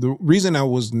the reason I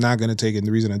was not going to take it and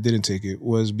the reason I didn't take it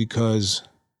was because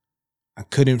I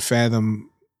couldn't fathom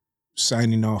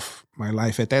signing off my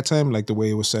life at that time, like the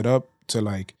way it was set up to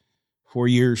like 4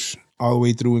 years all the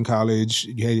way through in college.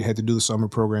 You had to do the summer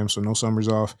program, so no summers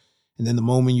off. And then the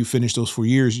moment you finish those 4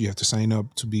 years, you have to sign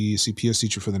up to be a CPS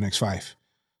teacher for the next 5.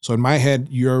 So in my head,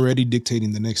 you're already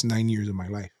dictating the next 9 years of my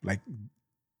life. Like,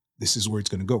 this is where it's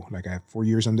going to go. Like, I have 4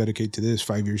 years I'm dedicated to this,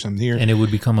 5 years I'm here. And it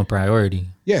would become a priority.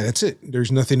 Yeah, that's it.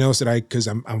 There's nothing else that because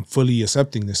I'm fully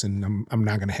accepting this and I'm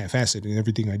not going to half-ass it. And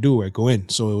everything I do, I go in.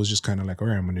 So it was just kind of like, all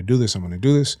right, I'm going to do this.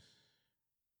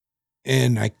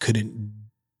 And I couldn't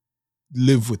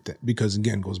live with that because,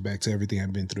 again, it goes back to everything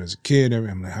I've been through as a kid.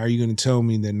 I'm like, how are you going to tell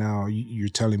me that now you're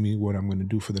telling me what I'm going to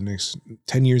do for the next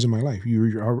 10 years of my life?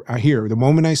 I hear the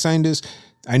moment I signed this,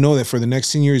 I know that for the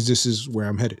next 10 years, this is where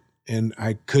I'm headed. And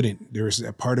I couldn't. There was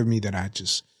a part of me that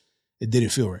it didn't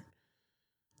feel right.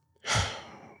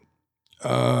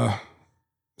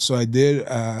 So I did.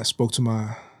 Spoke to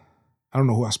I don't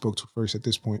know who I spoke to first at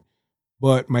this point,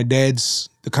 but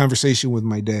the conversation with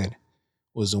my dad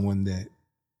was the one that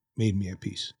made me at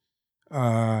peace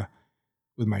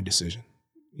with my decision.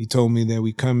 He told me that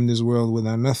we come in this world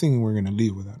without nothing and we're going to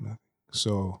leave without nothing.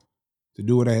 So to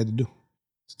do what I had to do,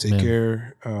 to take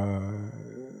care of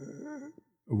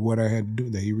what I had to do,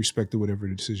 that he respected whatever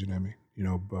decision I made,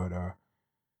 but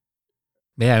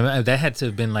Yeah, that had to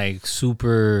have been like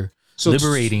super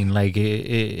liberating. Like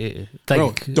it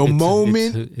like bro, the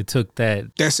moment it took that.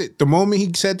 That's it. The moment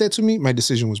he said that to me, my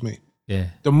decision was made. Yeah.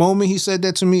 The moment he said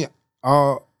that to me,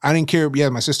 I didn't care. Yeah,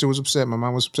 my sister was upset, my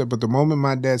mom was upset, but the moment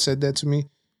my dad said that to me,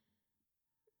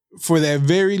 for that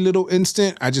very little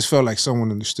instant, I just felt like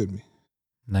someone understood me.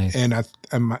 Nice. And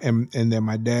and that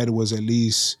my dad was at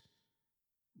least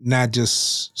not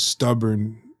just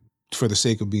stubborn for the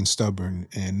sake of being stubborn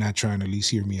and not trying to at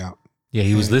least hear me out. Yeah,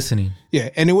 he was listening. Yeah,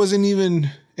 and it wasn't even,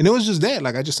 and it was just that.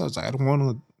 Like I was like, I don't want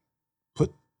to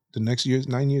put the next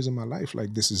 9 years of my life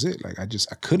like this is it. Like I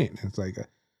couldn't. It's like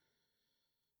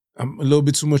I'm a little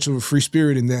bit too much of a free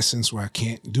spirit in that sense where I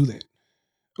can't do that.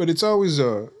 But it's always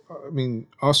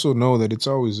also know that it's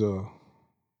always a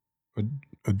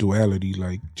duality.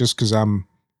 Like just because I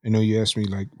know you asked me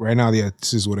like right now, yeah,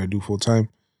 this is what I do full time.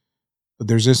 But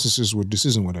there's instances where this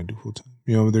isn't what I do full time.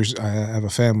 You know, I have a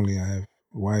family, I have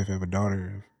a wife, I have a daughter,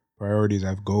 I have priorities, I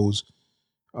have goals.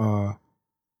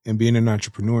 And being an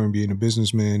entrepreneur and being a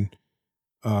businessman,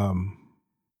 I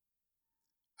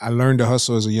learned to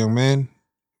hustle as a young man,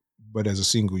 but as a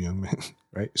single young man,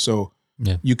 right? So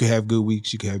you could have good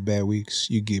weeks, you could have bad weeks.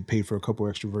 You get paid for a couple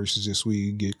extra verses this week,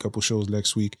 you get a couple shows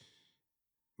next week.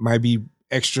 Might be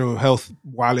extra health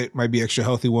wallet, might be extra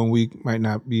healthy one week, might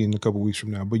not be in a couple weeks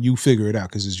from now, but you figure it out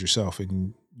because it's yourself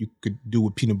and you could do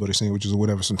with peanut butter sandwiches or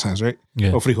whatever sometimes, right?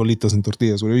 Yeah. Or frijolitos and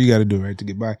tortillas, whatever you got to do, right, to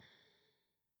get by.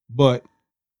 But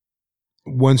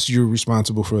once you're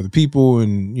responsible for other people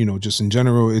and, you know, just in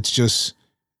general, it's just,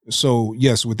 so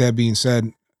yes, with that being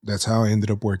said, that's how I ended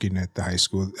up working at the high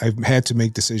school. I've had to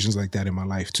make decisions like that in my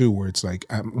life too, where it's like,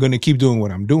 I'm going to keep doing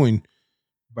what I'm doing,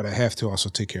 but I have to also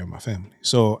take care of my family.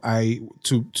 So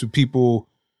to people,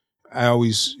 I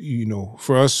always, you know,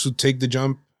 for us who take the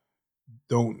jump,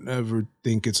 don't ever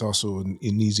think it's also an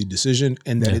easy decision,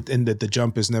 and that that the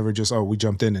jump is never just, we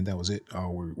jumped in and that was it.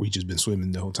 We just been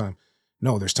swimming the whole time.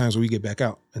 No, there's times where we get back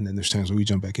out, and then there's times where we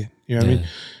jump back in. You know what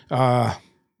I mean?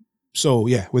 So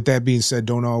yeah, with that being said,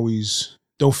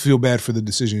 don't feel bad for the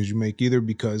decisions you make either,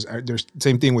 because there's the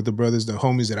same thing with the brothers, the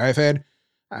homies that I've had.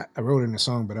 I wrote it in a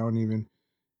song, but I don't even,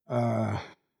 I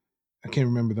can't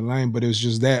remember the line, but it was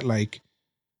just that, like,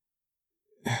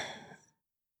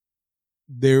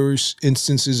 there's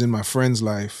instances in my friend's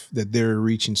life that they're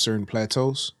reaching certain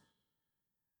plateaus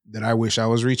that I wish I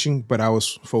was reaching, but I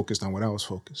was focused on what I was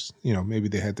focused. You know, maybe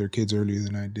they had their kids earlier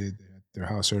than I did, they had their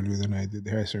house earlier than I did,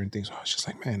 they had certain things. I was just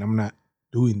like, man, I'm not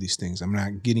doing these things. I'm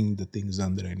not getting the things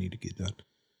done that I need to get done.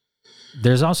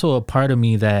 There's also a part of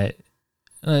me that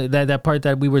that part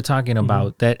that we were talking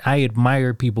about, that I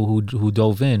admire people who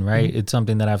dove in, right? It's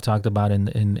something that I've talked about in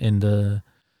the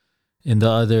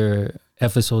other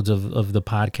episodes of the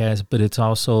podcast, but it's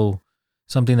also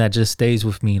something that just stays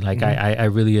with me. Like I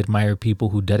really admire people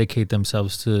who dedicate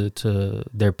themselves to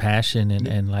their passion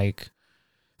and like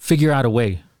figure out a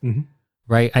way,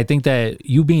 right? I think that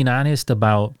you being honest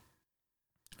about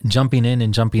jumping in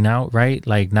and jumping out, right?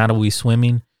 Like not always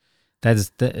swimming.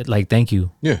 That's like, thank you.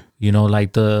 Yeah. You know,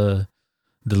 like the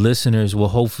listeners will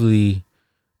hopefully,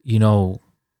 you know,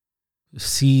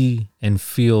 see and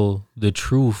feel the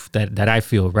truth that I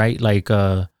feel, right? Like,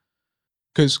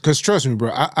 cause trust me,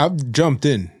 bro, I've jumped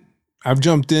in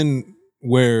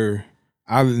where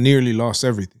I nearly lost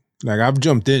everything. Like I've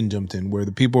jumped in where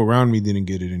the people around me didn't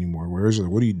get it anymore. Where it's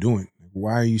like, what are you doing? Like,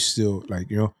 why are you still,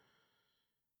 like, you know,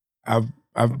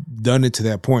 I've done it to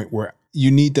that point where you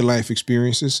need the life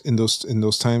experiences in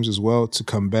those times as well to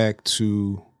come back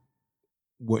to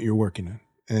what you're working on.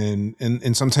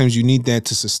 And sometimes you need that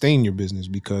to sustain your business,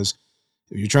 because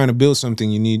if you're trying to build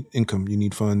something, you need income, you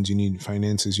need funds, you need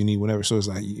finances, you need whatever. So it's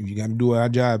like, if you got to do our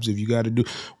jobs, if you got to do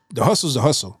the hustle's the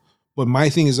hustle. But my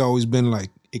thing has always been like,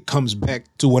 it comes back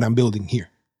to what I'm building here.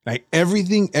 Like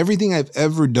everything I've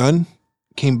ever done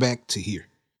came back to here.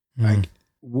 Like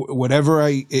whatever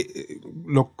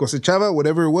lo cosechaba,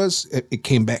 whatever it was, it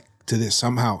came back to this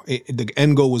somehow. The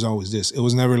end goal was always this. It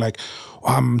was never like,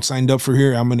 oh, I'm signed up for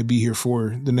here, I'm going to be here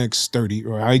for the next 30,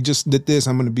 or I just did this,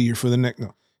 I'm going to be here for the next.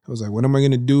 No, I was like, what am I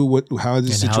going to do? How is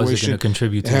this situation? How is it going to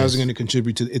contribute to? How is it going to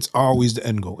contribute to? It's always the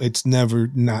end goal. It's never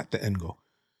not the end goal.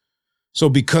 So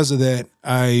because of that,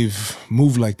 I've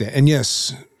moved like that. And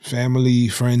yes, family,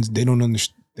 friends, they don't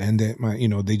understand that.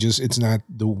 It's not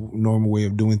the normal way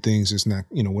of doing things. It's not,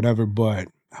 whatever. But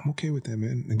I'm okay with that,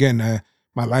 man. Again,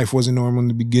 my life wasn't normal in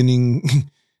the beginning.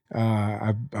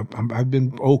 I've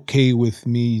been okay with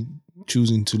me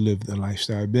choosing to live the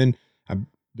lifestyle. I've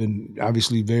been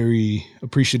obviously very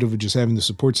appreciative of just having the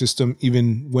support system.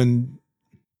 Even when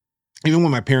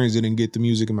my parents didn't get the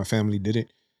music and my family didn't,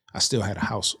 I still had a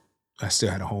house. I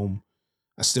still had a home.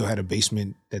 I still had a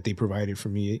basement that they provided for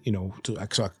me, so I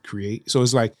could create. So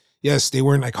it's like, yes, they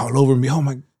weren't like all over me. Oh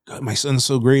my God, my son's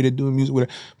so great at doing music,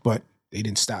 whatever. But they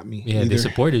didn't stop me. Yeah, either. they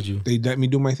supported you. They let me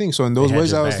do my thing. So in those had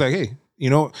ways, your I was back. like,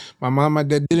 hey, my mom, my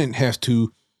dad didn't have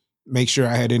to make sure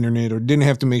I had internet, or didn't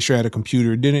have to make sure I had a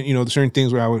computer, didn't, certain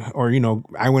things where I would, or,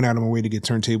 I went out of my way to get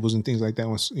turntables and things like that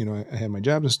once, I had my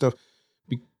jobs and stuff.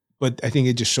 But I think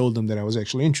it just showed them that I was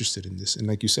actually interested in this. And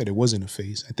like you said, it wasn't a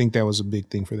phase. I think that was a big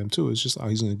thing for them too. It's just, oh,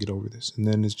 he's going to get over this. And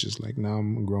then it's just like, now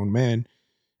I'm a grown man.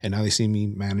 And now they see me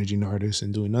managing artists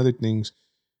and doing other things.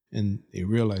 And they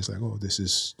realize like, oh, this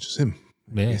is just him.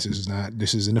 Yeah. This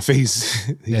isn't a phase.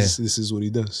 This is what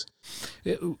he does.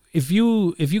 If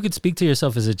you could speak to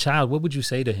yourself as a child, what would you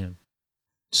say to him?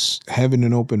 Just having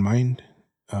an open mind,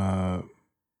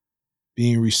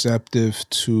 being receptive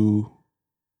to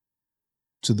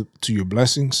your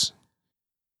blessings.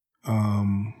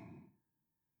 I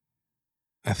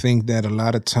think that a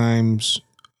lot of times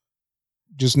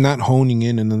just not honing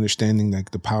in and understanding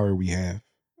like the power we have.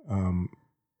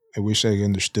 I wish I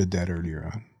understood that earlier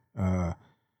on.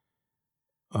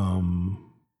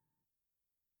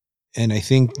 And I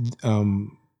think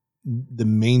the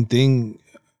main thing,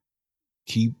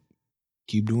 keep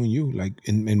doing you. Like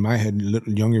in my head,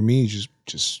 little younger me,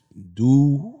 just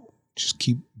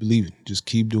keep believing, just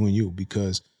keep doing you,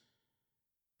 because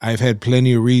I've had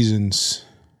plenty of reasons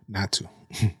not to.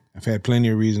 I've had plenty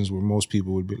of reasons where most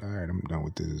people would be like, all right, I'm done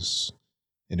with this.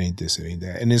 It ain't this, it ain't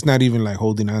that. And it's not even like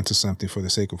holding on to something for the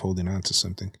sake of holding on to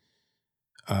something.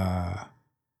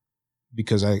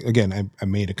 Because I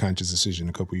made a conscious decision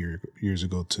a couple years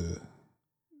ago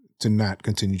to not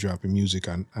continue dropping music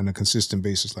on a consistent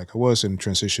basis like I was, and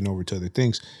transition over to other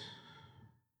things.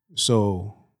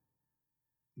 So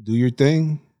do your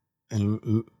thing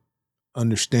and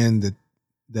understand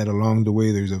that along the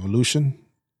way there's evolution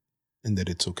and that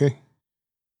it's okay.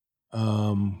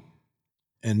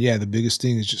 And yeah, the biggest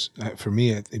thing is just, for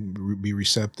me, I think, be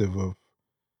receptive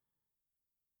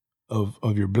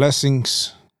of your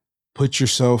blessings. Put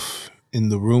yourself in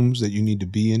the rooms that you need to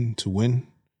be in to win.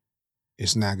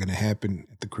 It's not going to happen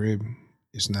at the crib.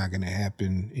 It's not going to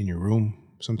happen in your room.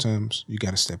 Sometimes you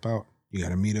got to step out. You got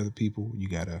to meet other people. You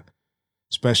got to,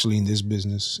 especially in this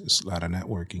business, it's a lot of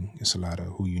networking. It's a lot of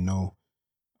who you know.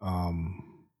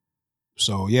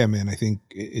 So yeah, man, I think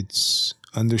it's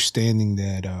understanding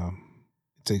that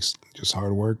it takes just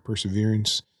hard work,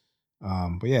 perseverance.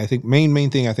 But yeah, I think main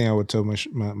thing I think I would tell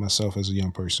myself as a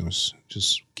young person was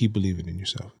just keep believing in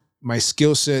yourself. My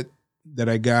skill set that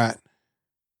I got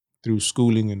through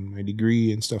schooling and my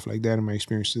degree and stuff like that, and my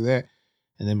experience through that,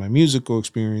 and then my musical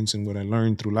experience and what I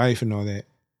learned through life and all that,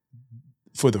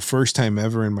 for the first time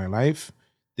ever in my life,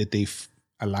 that they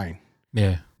align.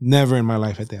 Yeah. Never in my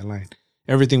life had they aligned.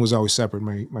 Everything was always separate.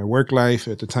 My work life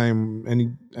at the time,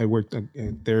 I worked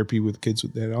in therapy with kids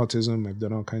with autism. I've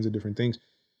done all kinds of different things.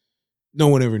 No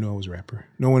one ever knew I was a rapper.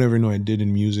 No one ever knew I did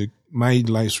in music. My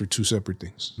lives were two separate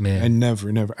things. Man. I never.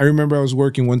 I remember I was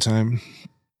working one time,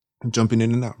 jumping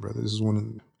in and out, brother. This is one of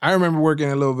them. I remember working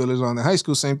at Little Village on the high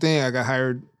school, same thing. I got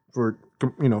hired for,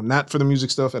 not for the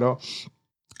music stuff at all.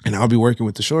 And I'll be working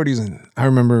with the shorties, and I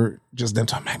remember just them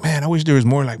talking, like, man, I wish there was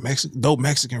more like dope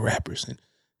Mexican rappers. And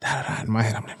in my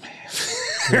head, I'm like,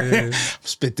 man,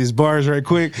 spit these bars right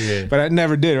quick. Yeah. But I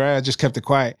never did, right? I just kept it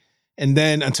quiet. And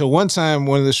then until one time,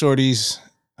 one of the shorties,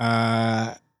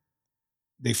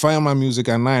 they found my music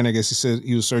online. I guess he said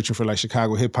he was searching for like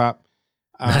Chicago hip hop.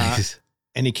 Nice.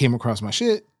 And he came across my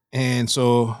shit. And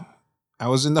so I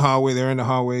was in the hallway, they're in the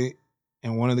hallway,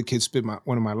 and one of the kids spit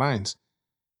one of my lines.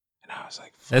 And I was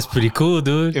like, fuck. That's pretty cool,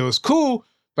 dude. It was cool,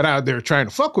 but they were trying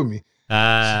to fuck with me.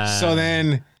 So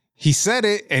then he said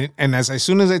it, and as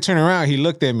soon as I turned around, he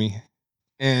looked at me.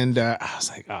 And I was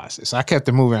like, oh, so I kept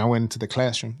it moving. I went into the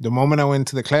classroom. The moment I went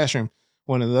into the classroom,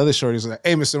 one of the other shorties was like,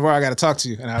 hey, Mr. Navarro, I got to talk to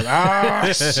you. And I was like,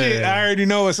 oh, shit, I already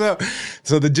know what's up.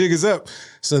 So the jig is up.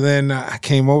 So then I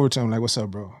came over to him like, what's up,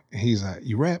 bro? And he's like,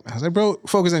 you rap? I was like, bro,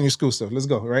 focus on your school stuff. Let's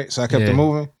go, right? So I kept it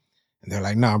moving. And they're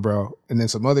like, nah, bro. And then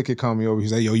some other kid called me over.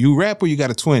 He's like, yo, you rap or you got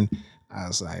a twin? I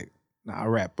was like, nah, I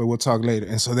rap, but we'll talk later.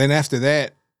 And so then after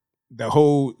that, the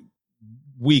whole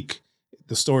week,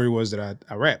 the story was that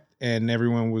I rapped. And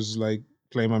everyone was like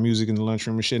playing my music in the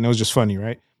lunchroom and shit. And it was just funny,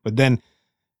 right? But then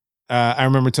I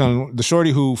remember telling the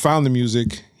shorty who found the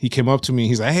music, he came up to me.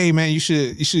 He's like, hey, man, you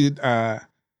should, he's like,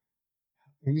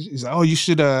 oh, you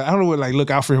should, I don't know what, like,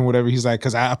 look out for him, whatever. He's like,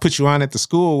 because I put you on at the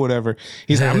school or whatever.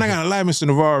 He's like, I'm not going to lie, Mr.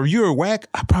 Navarro, if you were whack,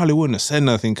 I probably wouldn't have said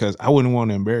nothing because I wouldn't want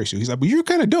to embarrass you. He's like, but you're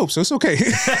kind of dope, so it's okay.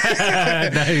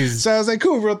 Nice. So I was like,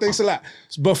 cool, bro, thanks a lot.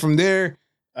 But from there,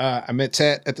 I met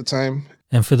Tat at the time.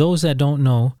 And for those that don't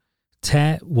know,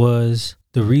 Tat was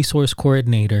the resource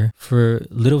coordinator for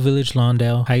Little Village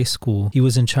Lawndale High School. He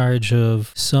was in charge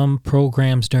of some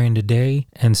programs during the day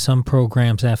and some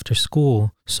programs after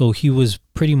school. So he was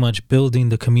pretty much building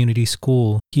the community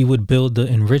school. He would build the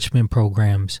enrichment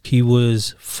programs. He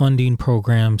was funding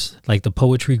programs like the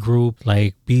poetry group,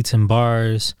 like Beats and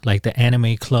Bars, like the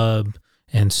anime club.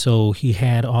 And so he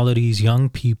had all of these young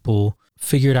people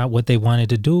figured out what they wanted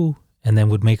to do and then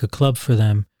would make a club for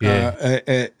them.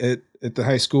 At the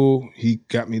high school, he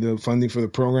got me the funding for the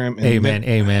program. And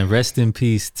Amen. Rest in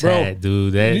peace, Tad,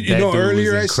 dude. That dude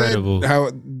earlier was incredible. I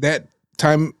said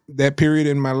how that period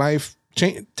in my life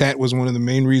changed. Tad was one of the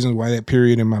main reasons why that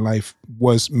period in my life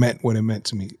meant what it meant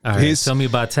to me. All right, tell me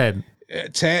about Tad.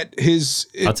 Tad,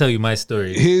 I'll tell you my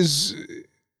story. His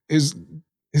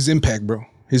impact, bro.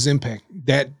 His impact.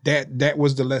 That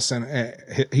was the lesson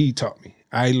he taught me.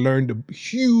 I learned a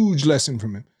huge lesson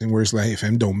from him. And where it's like,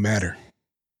 fam, don't matter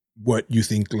what you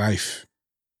think life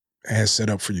has set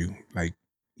up for you. Like,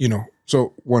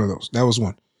 so one of those. That was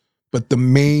one. But the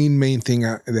main thing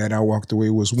that I walked away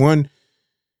was, one,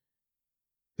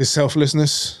 his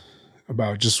selflessness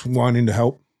about just wanting to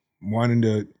help, wanting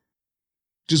to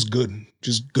just good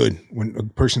when a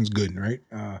person's good, right?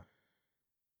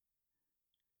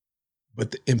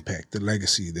 But the impact, the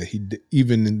legacy that he did,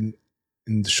 even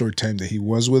in the short time that he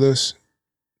was with us,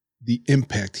 the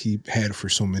impact he had for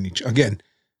so many. Again,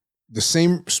 the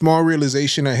same small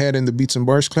realization I had in the Beats and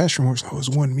Bars classroom was, it was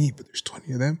one me, but there's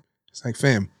 20 of them. It's like,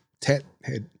 fam, Tat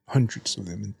had hundreds of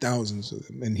them and thousands of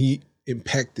them, and he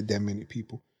impacted that many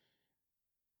people.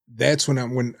 That's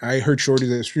when I heard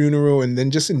Shorty's at his funeral, and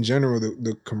then just in general,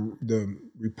 the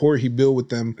rapport he built with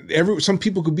them. Some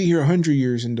people could be here 100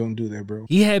 years and don't do that, bro.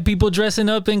 He had people dressing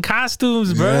up in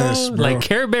costumes, bro. Yes, bro. Like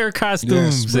Care Bear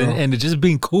costumes, yes, and just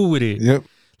being cool with it. Yep.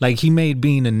 Like he made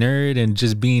being a nerd and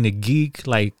just being a geek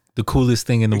like the coolest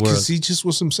thing in the world. Because he just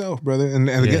was himself, brother. And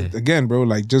again, bro,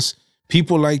 like just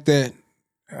people like that,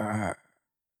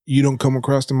 you don't come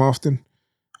across them often.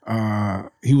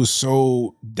 He was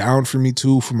so down for me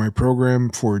too, for my program,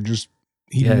 for just,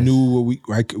 he knew what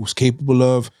I was capable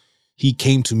of. He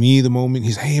came to me the moment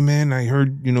he's, hey man, I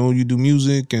heard, you do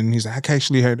music. And he's like, I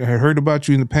actually had heard about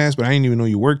you in the past, but I didn't even know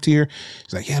you worked here.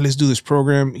 He's like, yeah, let's do this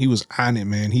program. He was on it,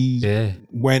 man. He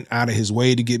went out of his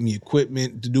way to get me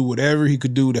equipment, to do whatever he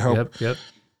could do to help. Yep.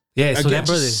 Yeah. So that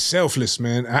brother, selfless,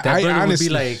 man. That brother honestly would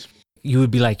be like, you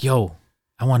would be like, yo,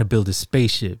 I want to build a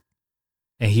spaceship.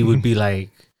 And he would be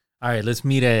like, all right, let's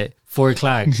meet at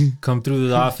 4:00, come through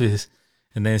the office,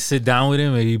 and then sit down with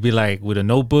him. And he'd be like, with a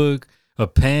notebook, a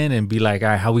pen, and be like, all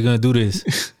right, how we going to do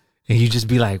this? And you just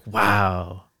be like,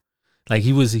 wow. Like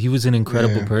he was an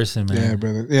incredible person, man. Yeah,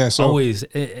 brother. Yeah. So always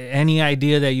any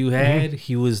idea that you had,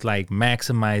 he was like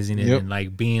maximizing it and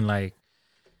like being like,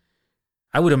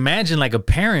 I would imagine like a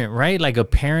parent, right? Like a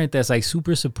parent that's like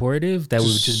super supportive that would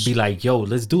just be like, yo,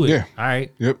 let's do it. Yeah. All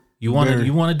right. Yep. You want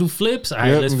to do flips? All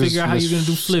right, let's figure out how you're going to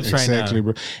do flips right now. Exactly,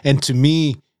 bro. And to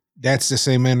me, that's the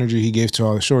same energy he gave to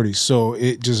all the shorties. So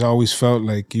it just always felt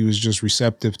like he was just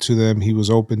receptive to them. He was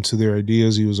open to their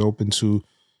ideas. He was open to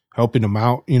helping them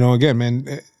out. Again,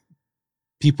 man,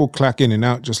 people clock in and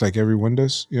out just like everyone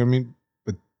does. You know what I mean?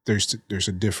 But there's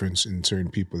a difference in certain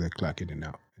people that clock in and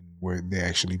out, and where they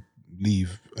actually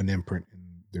leave an imprint in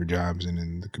their jobs and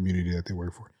in the community that they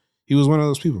work for. He was one of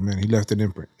those people, man. He left an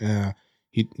imprint.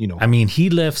 He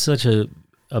left such a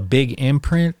big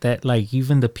imprint that like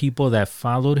even the people that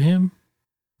followed him,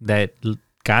 that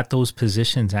got those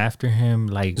positions after him,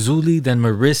 like Zuli, then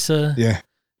Marissa,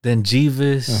 then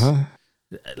Jeeves,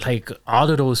 like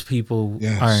all of those people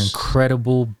are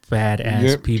incredible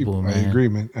badass people, man. I agree,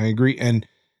 man. I agree, and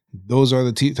those are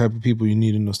the type of people you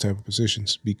need in those type of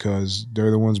positions because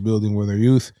they're the ones building with their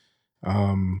youth.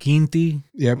 Quinty.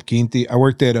 Yep, Quinty. I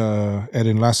worked at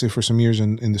Enlace for some years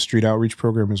in the street outreach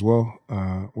program as well,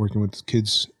 working with the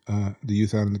kids, the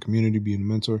youth out in the community, being a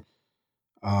mentor.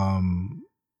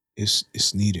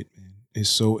 It's needed, man.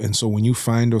 So when you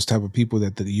find those type of people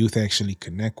that the youth actually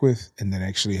connect with and that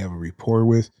actually have a rapport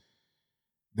with,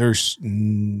 there's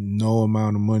no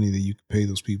amount of money that you can pay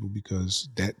those people because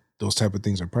those type of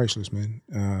things are priceless, man.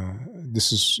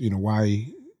 This is why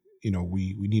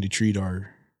we need to treat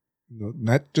our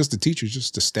not just the teachers,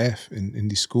 just the staff in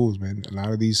these schools, man. A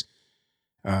lot of these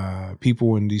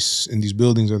people in these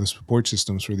buildings are the support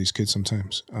systems for these kids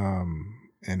sometimes,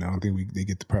 and I don't think they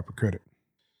get the proper credit.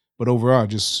 But overall,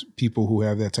 just people who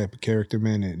have that type of character,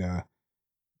 man,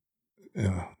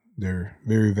 they're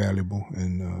very valuable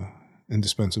and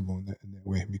indispensable in that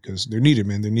way because they're needed,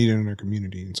 man. They're needed in our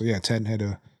community, and so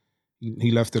Ted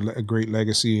he left a great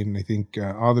legacy, and I think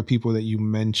all the people that you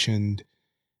mentioned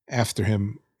after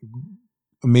him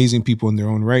amazing people in their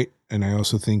own right. And I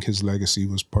also think his legacy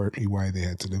was partly why they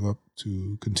had to live up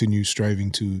to continue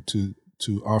striving to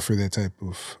offer that type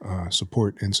of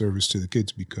support and service to the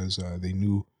kids, because they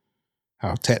knew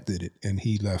how Tat did it, and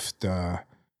he left a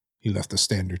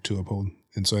standard to uphold.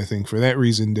 And so I think for that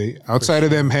reason, they, outside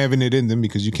of them having it in them,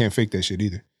 because you can't fake that shit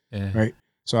either, right?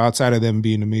 So outside of them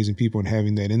being amazing people and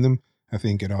having that in them, I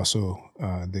think it also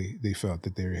they felt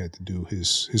that they had to do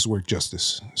his work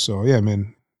justice. So yeah,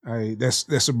 man,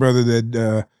 that's a brother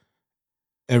that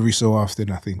every so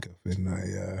often I think of, and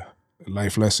a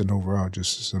life lesson overall,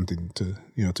 just something to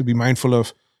to be mindful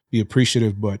of, be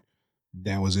appreciative. But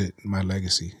that was it, my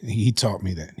legacy. He taught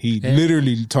me that. He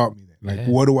literally taught me that. Like,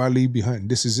 what do I leave behind?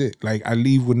 This is it. Like, I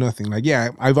leave with nothing. Like, yeah,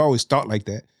 I've always thought like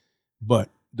that, but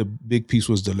the big piece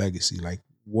was the legacy. Like,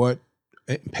 what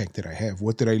impact did I have?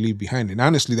 What did I leave behind? And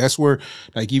honestly, that's where,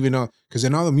 like, even because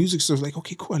then all the music stuff, like,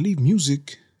 okay, cool, I leave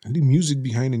music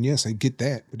behind, and yes, I get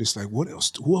that, but it's like, what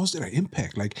else? Who else did I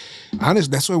impact? Like, honestly,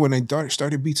 that's why when I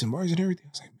started Beats and Bars and everything, I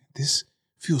was like, man, this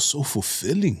feels so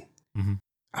fulfilling. Mm-hmm.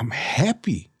 I'm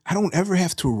happy. I don't ever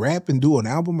have to rap and do an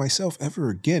album myself ever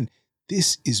again.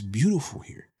 This is beautiful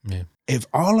here. Yeah. If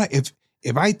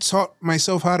I taught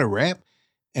myself how to rap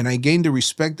and I gained the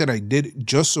respect that I did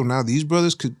just so now these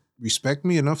brothers could respect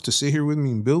me enough to sit here with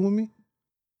me and build with me,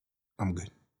 I'm good.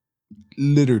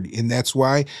 Literally. And that's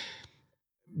why,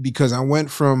 because I went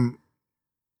from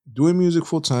doing music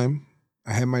full time,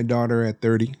 I had my daughter at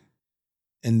 30,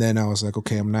 and then I was like,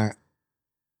 okay, I'm not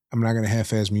going to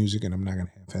half-ass music, and I'm not going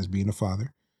to half-ass being a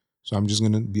father. So I'm just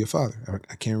going to be a father.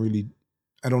 I can't really,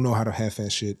 I don't know how to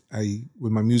half-ass shit.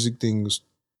 With my music things,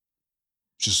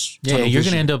 just you're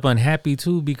gonna end up unhappy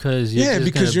too, because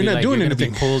you're not doing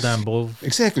anything. Be pulled on both,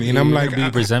 exactly, and I'm like, be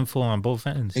resentful on both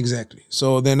ends. Exactly.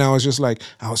 So then I was just like,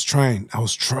 I was trying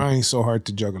so hard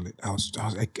to juggle it. I was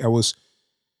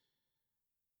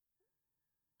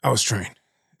trying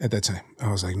at that time.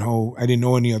 I was like, no, I didn't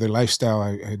know any other lifestyle.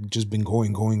 I had just been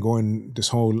going this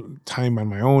whole time on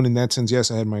my own. In that sense, yes,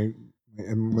 I had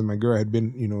with my girl, I had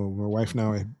been, my wife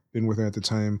now, I had been with her at the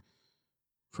time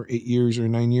for 8 years or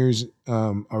 9 years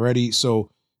already. So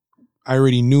I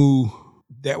already knew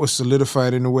that was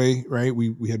solidified in a way, right?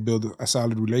 We had built a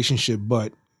solid relationship,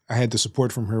 but I had the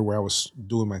support from her where I was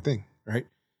doing my thing, right?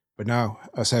 But now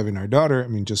us having our daughter, I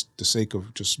mean, just the sake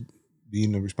of just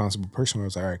being a responsible person, I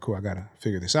was like, all right, cool, I got to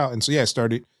figure this out. And so, yeah, I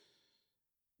started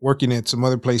working at some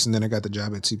other place, and then I got the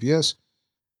job at CPS.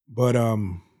 But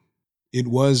it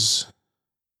was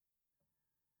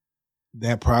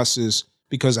that process,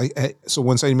 because so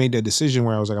once I made that decision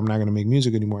where I was like, I'm not going to make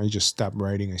music anymore, I just stopped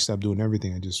writing. I stopped doing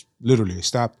everything. I just literally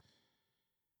stopped.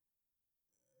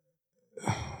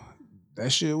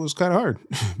 That shit was kind of hard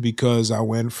because I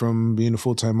went from being a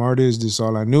full-time artist, this is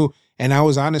all I knew. And I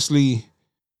was honestly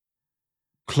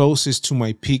closest to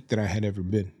my peak that I had ever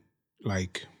been.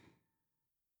 Like,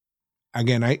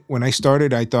 again, when I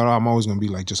started, I thought, I'm always going to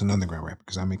be like just an underground rapper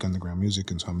because I make underground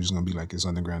music, and so I'm just going to be like this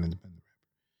underground independent rapper.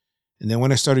 And then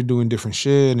when I started doing different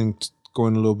shit and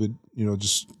going a little bit,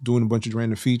 just doing a bunch of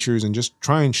random features and just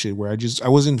trying shit where I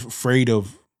wasn't afraid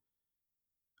of,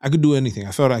 I could do anything.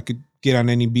 I felt I could get on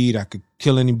any beat. I could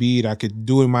kill any beat. I could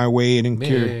do it my way. I didn't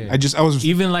care. I was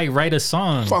even like write a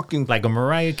song, fucking like a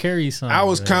Mariah Carey song. I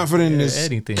was confident as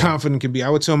confident could be. I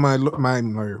would tell my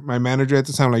manager at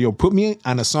the time, like, yo, put me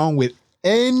on a song with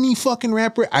any fucking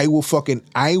rapper. I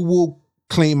will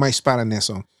claim my spot on that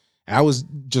song. I was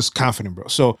just confident, bro.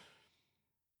 So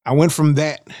I went from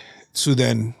that to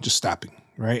then just stopping,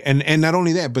 right? And not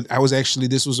only that, but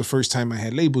this was the first time I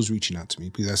had labels reaching out to me,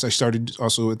 because I started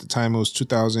also at the time, it was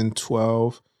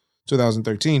 2012,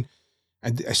 2013.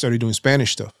 I started doing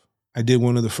Spanish stuff. I did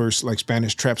one of the first like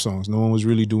Spanish trap songs. No one was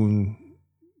really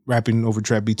rapping over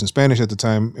trap beats in Spanish at the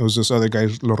time. It was this other guy,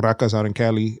 Los Racas out in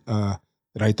Cali, that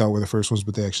I thought were the first ones,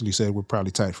 but they actually said we're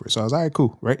probably tied for it. So I was, all right,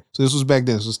 cool, right? So this was back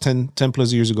then. This was 10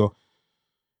 plus years ago.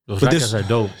 Those Racas are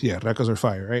dope. Yeah, Racas are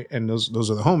fire, right? And those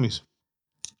are the homies.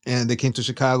 And they came to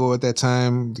Chicago at that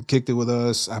time. They kicked it with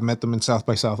us. I met them in South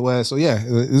by Southwest. So yeah,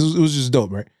 it was just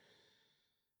dope, right?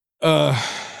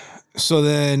 So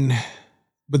then,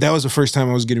 but that was the first time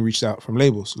I was getting reached out from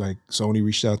labels. Like Sony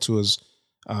reached out to us.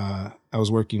 I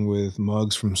was working with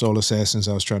Muggs from Soul Assassins.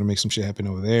 I was trying to make some shit happen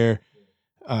over there.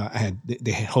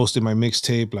 They had hosted my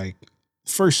mixtape. Like,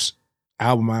 first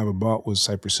album I ever bought was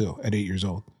Cypress Hill at 8 years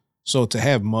old. So to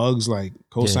have Muggs like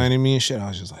co-signing me and shit, I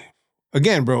was just like,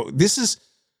 again, bro, this is,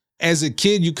 as a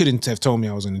kid, you couldn't have told me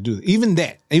I was going to do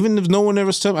that. Even if no one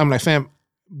ever told me, I'm like, fam,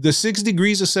 the 6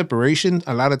 degrees of separation,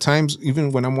 a lot of times,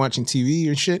 even when I'm watching TV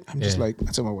and shit, I'm just like,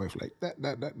 I tell my wife like,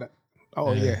 that.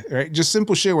 Oh yeah, right? Just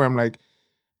simple shit where I'm like,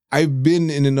 I've been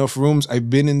in enough rooms. I've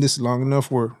been in this long enough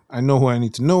where I know who I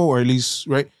need to know, or at least,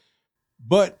 right?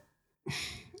 But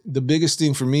the biggest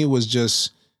thing for me was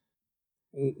just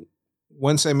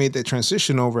once I made that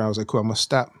transition over, I was like, cool, I'm gonna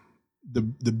stop.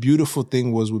 The beautiful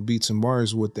thing was with Beats and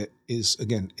Bars, what that is,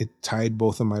 again, it tied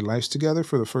both of my lives together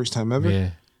for the first time ever. Yeah.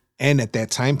 And at that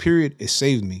time period, it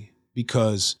saved me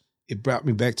because it brought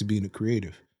me back to being a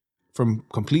creative. From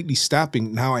completely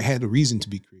stopping, now I had a reason to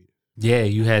be creative. Yeah,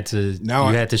 you had to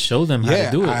show them how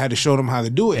to do it. I had to show them how to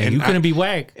do it. And you couldn't be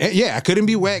whack. Yeah, I couldn't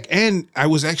be whack. And I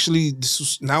was actually,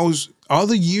 all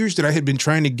the years that I had been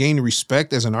trying to gain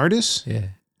respect as an artist. Yeah.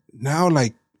 Now,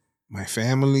 like, my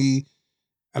family,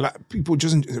 a lot of people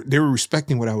they were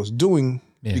respecting what I was doing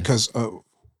because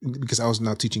I was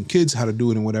now teaching kids how to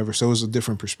do it and whatever. So it was a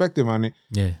different perspective on it.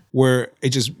 Yeah. Where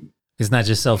it's not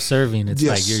just self-serving. It's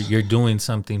like you're doing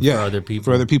something for other people.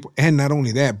 For other people. And not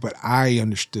only that, but I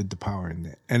understood the power in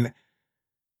that. And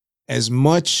as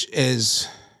much as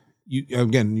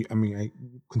I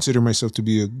consider myself to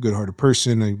be a good-hearted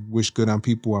person. I wish good on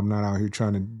people. I'm not out here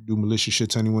trying to do malicious shit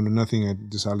to anyone or nothing. I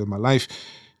just how I live my life.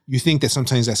 You think that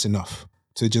sometimes that's enough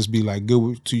to just be like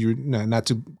good to your, not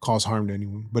to cause harm to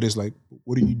anyone, but it's like,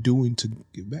 what are you doing to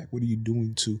give back? What are you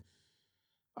doing to,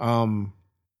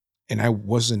 and I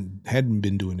hadn't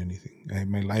been doing anything.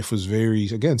 My life was very,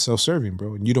 again, self-serving,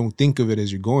 bro. And you don't think of it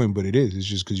as you're going, but it is. It's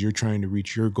just because you're trying to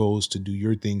reach your goals, to do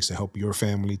your things, to help your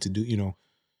family, to do,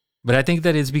 But I think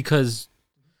that it's because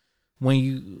when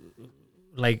you,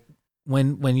 like,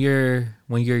 when you're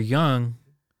young,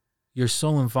 you're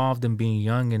so involved in being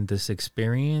young in this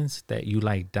experience that you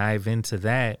like dive into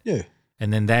that. Yeah.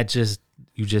 And then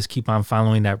you just keep on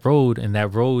following that road, and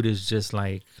that road is just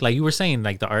like you were saying,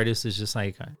 like the artist is just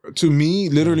like. To me,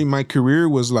 literally my career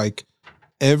was like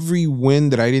every win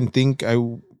that I didn't think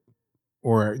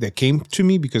or that came to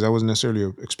me because I wasn't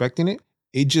necessarily expecting it.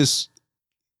 It just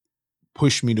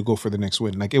pushed me to go for the next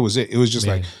win. Like it was just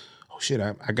like, oh shit,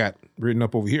 I got written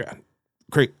up over here.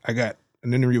 Great. I got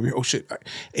an interview over here. Oh shit.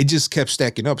 It just kept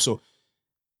stacking up. So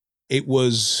it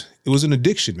was an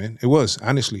addiction, man. It was,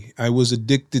 honestly. I was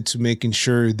addicted to making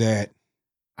sure that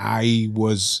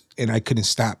and I couldn't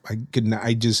stop.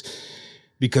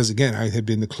 Because again, I had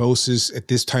been the closest at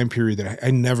this time period that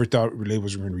I never thought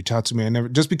labels were going to reach out to me.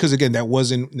 Just because again, that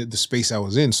wasn't the space I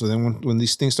was in. So then when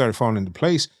these things started falling into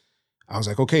place, I was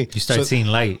like, okay. You start seeing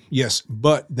light. Yes.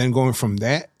 But then going from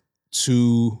that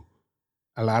to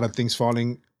a lot of things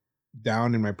falling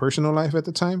down in my personal life at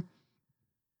the time,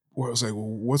 where I was like, well,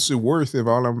 what's it worth if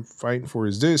all I'm fighting for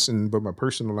is this, but my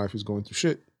personal life is going through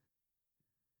shit?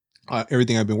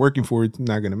 Everything I've been working for is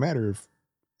not going to matter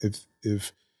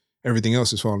if everything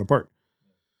else is falling apart.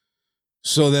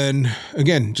 So then,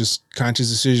 again, just conscious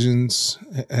decisions.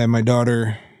 I had my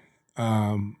daughter,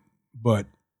 but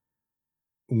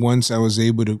once I was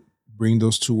able to bring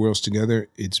those two worlds together,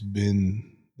 it's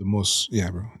been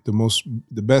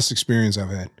the best experience I've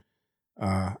had.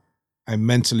 I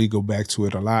mentally go back to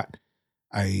it a lot.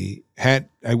 I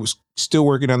was still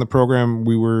working on the program.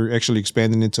 We were actually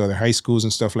expanding it to other high schools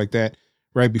and stuff like that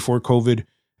right before COVID,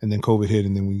 and then COVID hit,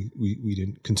 and then we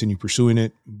didn't continue pursuing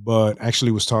it. But I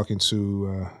actually was talking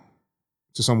to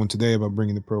someone today about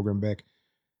bringing the program back.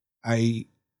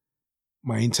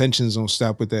 My intentions don't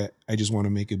stop with that. I just want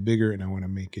to make it bigger, and I want to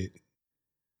make it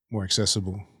more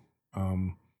accessible.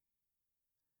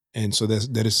 And so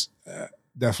that is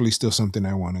definitely still something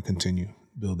I want to continue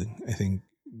building. I think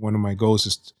one of my goals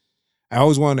is I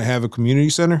always wanted to have a community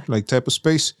center like type of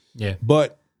space. Yeah.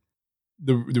 But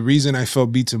the reason I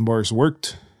felt Beats and Bars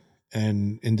worked,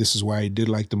 and this is why I did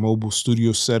like the mobile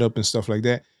studio setup and stuff like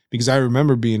that, because I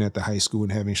remember being at the high school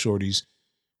and having shorties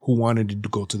who wanted to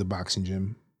go to the boxing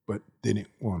gym, but didn't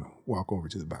want to walk over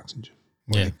to the boxing gym.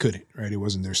 Or they couldn't, right? It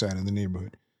wasn't their side of the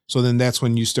neighborhood. So then that's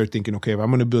when you start thinking, okay, if I'm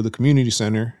going to build a community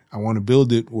center, I want to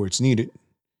build it where it's needed.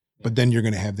 But then you're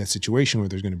going to have that situation where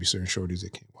there's going to be certain shorties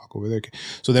that can't walk over there.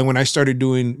 So then when I started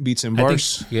doing Beats and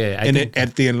Bars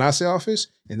at the Enlace office,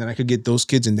 and then I could get those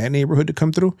kids in that neighborhood to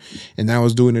come through, and I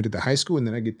was doing it at the high school, and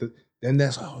then I get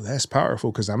that's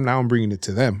powerful because I'm bringing it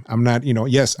to them. I'm not,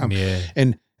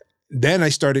 and then I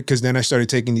started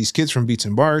taking these kids from Beats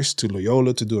and Bars to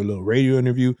Loyola to do a little radio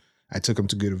interview. I took them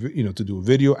to to do a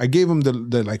video. I gave them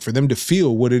the like for them to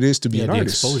feel what it is to be an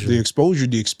artist, the exposure,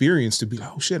 the experience to be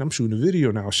like, oh shit, I'm shooting a video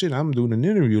now. Shit, I'm doing an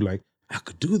interview. Like I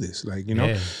could do this. Like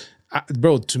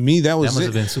bro. To me, that must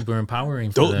have been super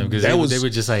empowering for them because they were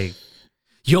just like,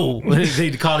 yo,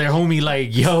 they'd call their homie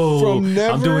like, yo,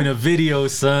 I'm doing a video,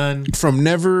 son. From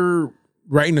never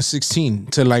writing a 16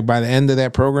 to like by the end of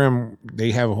that program,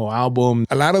 they have a whole album.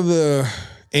 A lot of the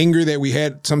anger that we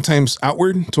had sometimes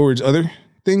outward towards other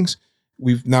things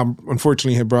we've now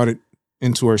unfortunately have brought it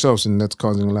into ourselves, and that's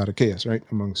causing a lot of chaos, right,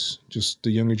 amongst just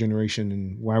the younger generation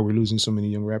and why we're losing so many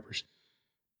young rappers.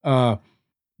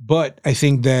 But I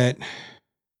think that,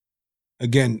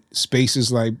 again,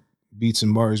 spaces like Beats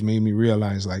and Bars made me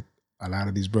realize like a lot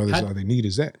of these brothers, all they need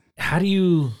is that. How do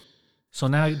you? So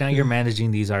now you're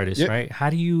managing these artists, right? How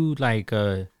do you like?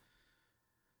 Do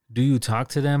you talk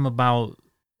to them about?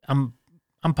 I'm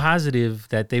positive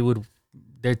that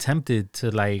they're tempted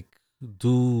to like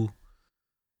do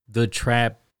the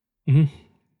trap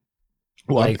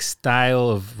like style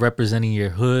of representing your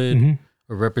hood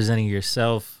or representing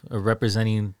yourself or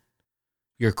representing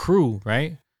your crew,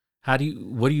 right? What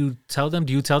do you tell them?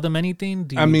 Do you tell them anything?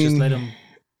 Do you just let them?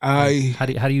 How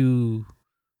do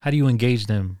you engage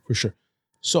them? For sure.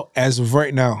 So as of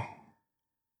right now,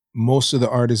 most of the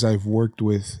artists I've worked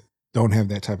with don't have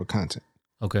that type of content.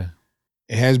 Okay.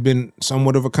 It has been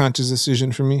somewhat of a conscious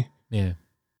decision for me. Yeah.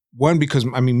 One, because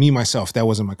me, myself, that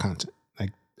wasn't my content.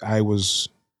 Like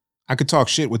I could talk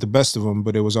shit with the best of them,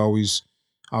 but it was always,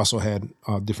 I also had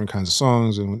different kinds of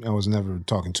songs and I was never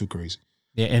talking too crazy.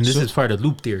 Yeah. And this is part of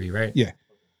loop theory, right? Yeah.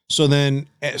 So then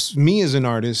as me as an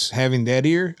artist, having that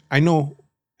ear, I know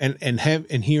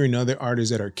and hearing other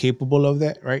artists that are capable of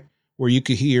that, right? Where you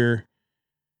could hear,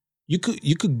 you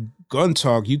could gun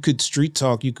talk, you could street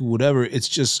talk, you could whatever. It's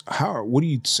just what are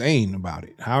you saying about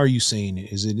it? How are you saying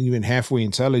it? Is it even halfway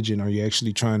intelligent? Are you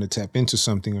actually trying to tap into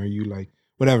something? Are you like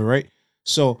whatever, right?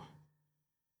 So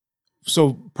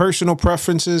personal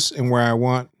preferences and where I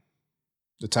want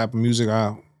the type of music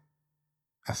I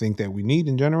think that we need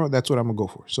in general, that's what I'm gonna go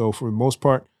for. So for the most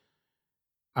part,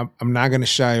 I'm not gonna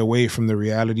shy away from the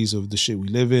realities of the shit we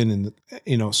live in,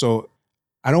 and so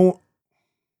I don't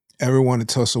ever want to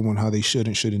tell someone how they should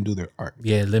and shouldn't do their art.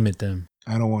 Yeah, limit them.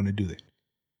 I don't want to do that.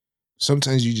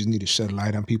 Sometimes you just need to shed a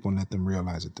light on people and let them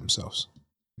realize it themselves.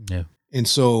 Yeah. And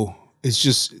so it's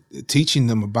just teaching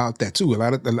them about that too. A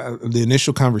lot of the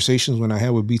initial conversations when I had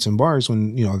with Beats and Bars,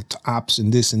 when, the ops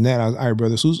and this and that, I was, all right,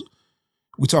 brothers,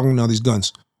 we talking about these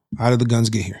guns. How did the guns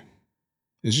get here?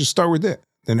 Let's just start with that.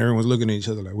 Then everyone's looking at each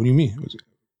other like, what do you mean?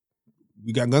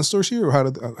 We got gun stores here? Or how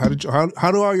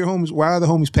do all your homies, why are the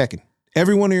homies packing?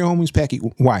 Every one of your homies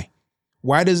packing. Why?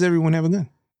 Why does everyone have a gun?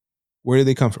 Where do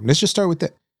they come from? Let's just start with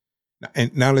that.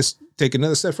 And now let's take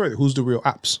another step further. Who's the real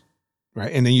ops?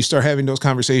 Right? And then you start having those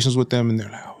conversations with them and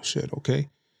they're like, oh shit, okay.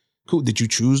 Cool. Did you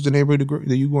choose the neighborhood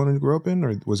that you wanted to grow up in,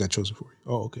 or was that chosen for you?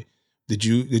 Oh, okay. Did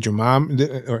your mom,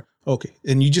 or okay.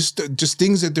 And you just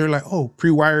things that they're like, oh,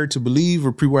 pre-wired to believe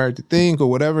or pre-wired to think or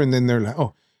whatever. And then they're like,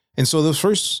 oh. And so those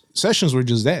first sessions were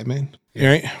just that, man. Yeah.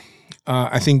 Right?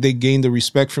 I think they gained the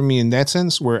respect from me in that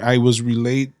sense, where I was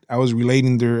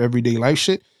relating their everyday life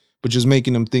shit, but just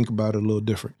making them think about it a little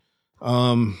different.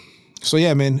 So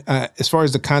yeah, man, as far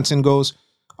as the content goes,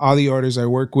 all the artists I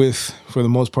work with, for the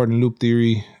most part in Loop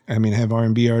Theory, I have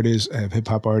R&B artists, I have hip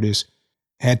hop artists,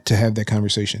 had to have that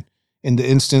conversation. In the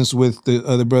instance with the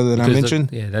other brother that I mentioned.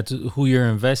 That's who you're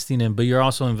investing in, but you're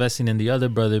also investing in the other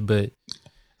brother,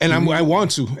 And I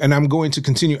want to, and I'm going to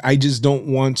continue. I just don't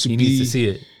want to he needs to see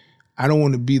it. I don't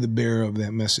want to be the bearer of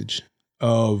that message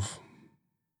of,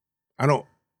 I don't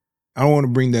want to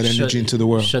bring that energy into the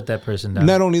world. Shut that person down.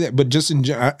 Not only that, but just in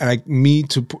general, like me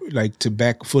to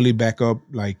fully back up.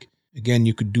 Like, again,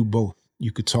 you could do both.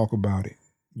 You could talk about it.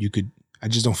 I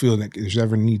just don't feel like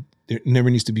there never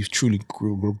needs to be truly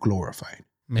glorified.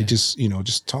 It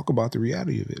just talk about the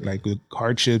reality of it. Like the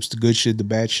hardships, the good shit, the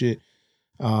bad shit.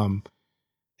 And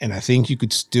I think you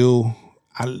could still,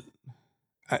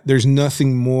 there's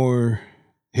nothing more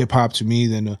hip hop to me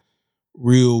than a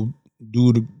real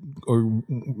dude or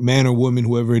man or woman,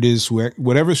 whoever it is,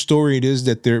 whatever story it is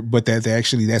that they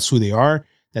actually, that's who they are,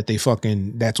 that they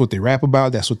that's what they rap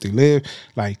about. That's what they live.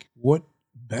 Like, what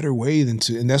better way than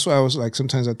to, and that's why I was like,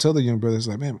 sometimes I tell the young brothers,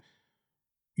 like, man,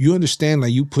 you understand,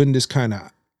 like, you putting this kind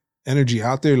of energy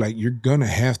out there, like, you're going to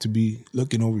have to be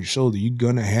looking over your shoulder. You're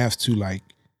going to have to, like,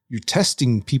 you're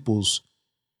testing people.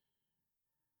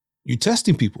 You're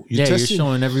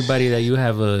showing everybody that you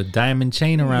have a diamond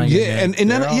chain around your neck. And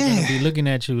they're all gonna be looking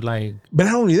at you like. But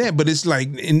not only that, but it's like,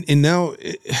 and now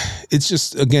it's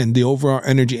just, again, the overall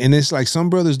energy. And it's like,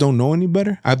 some brothers don't know any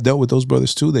better. I've dealt with those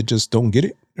brothers too that just don't get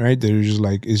it, right? They're just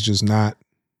like, it's just not,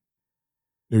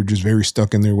 they're just very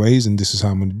stuck in their ways, and this is how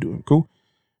I'm going to do it. Cool.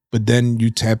 But then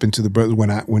you tap into the brothers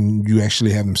when you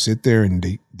actually have them sit there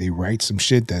and they write some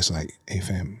shit that's like, hey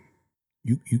fam,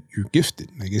 you're gifted.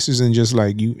 Like, this isn't just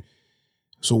like you.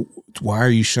 So why are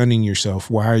you shunning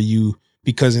yourself? Why are you?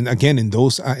 Because in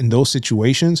those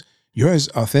situations, you're as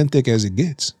authentic as it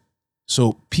gets.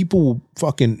 So people will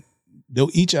they'll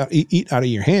eat out of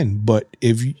your hand. But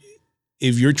if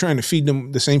if you're trying to feed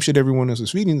them the same shit everyone else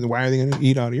is feeding, then why are they going to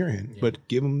eat out of your hand? Yeah. But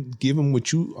give them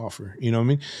what you offer. You know what I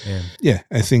mean? Yeah.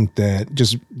 I think that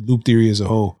just loop theory as a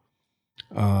whole,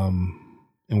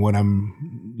 and what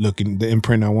I'm looking, the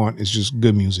imprint I want is just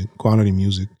good music, quality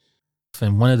music.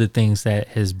 And one of the things that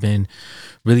has been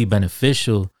really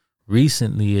beneficial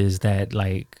recently is that,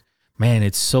 like, man,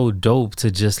 it's so dope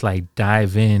to just like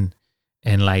dive in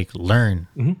and like learn,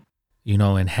 you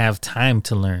know, and have time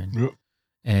to learn. Yep.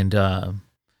 And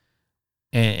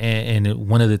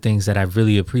one of the things that I've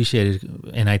really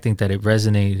appreciated, and I think that it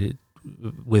resonated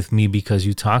with me because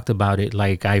you talked about it,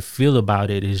 like I feel about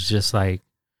it, is just like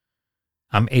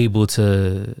I'm able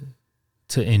to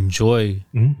enjoy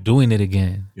doing it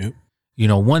again. Yep. You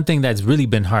know, one thing that's really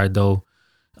been hard though,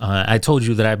 I told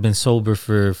you that I've been sober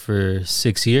for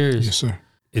 6 years. Yes, sir.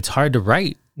 It's hard to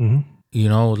write. You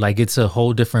know, like it's a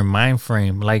whole different mind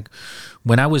frame. Like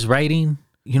when I was writing,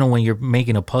 you know, when you're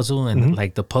making a puzzle and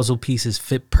like the puzzle pieces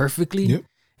fit perfectly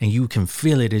and you can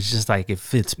feel it. It's just like it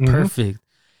fits perfect.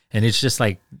 And it's just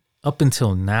like up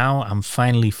until now, I'm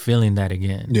finally feeling that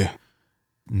again. Yeah.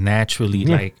 Naturally,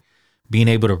 like being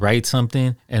able to write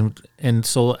something. And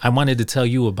so I wanted to tell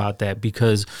you about that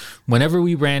because whenever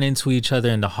we ran into each other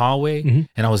in the hallway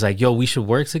and I was like, yo, we should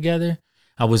work together.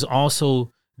 I was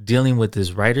also dealing with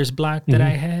this writer's block that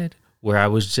I had where I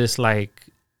was just like,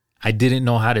 I didn't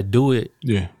know how to do it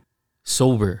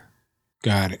sober.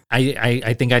 Got it.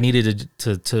 I think I needed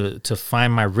to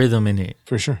find my rhythm in it.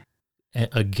 For sure.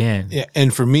 Again. Yeah.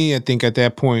 And for me, I think at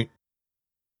that point,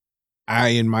 I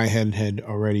in my head had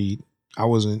already, I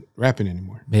wasn't rapping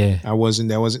anymore. Yeah. That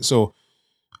wasn't, so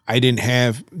I didn't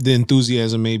have the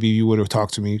enthusiasm maybe you would have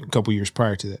talked to me a couple years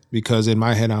prior to that. Because in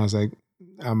my head, I was like,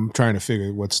 I'm trying to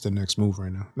figure what's the next move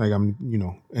right now. Like I'm, you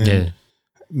know, and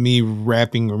me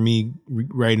rapping or me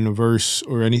writing a verse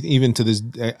or anything, even to this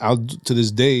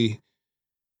day,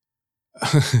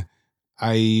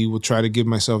 I will try to give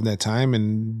myself that time.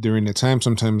 And during that time,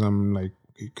 sometimes I'm like,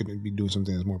 okay, could I be doing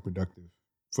something that's more productive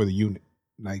for the unit?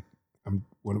 Like,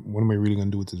 what am I really going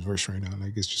to do with this verse right now?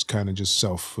 Like, it's just kind of just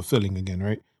self-fulfilling again,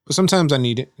 right? But sometimes I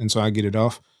need it, and so I get it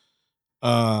off.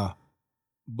 But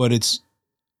it's,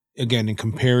 again, in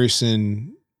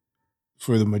comparison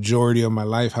for the majority of my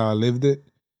life, how I lived it.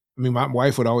 I mean, my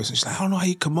wife would always say, she's like, I don't know how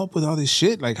you come up with all this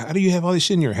shit. Like, how do you have all this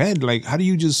shit in your head? Like, how do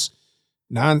you just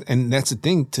and that's the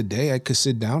thing. Today, I could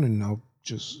sit down and I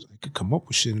could come up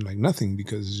with shit and like nothing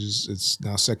because it's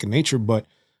now second nature. But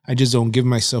I just don't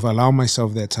allow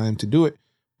myself that time to do it.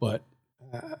 But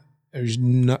there's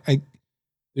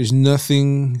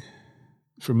nothing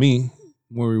for me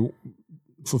more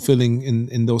fulfilling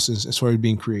in those as far as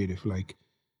being creative. Like,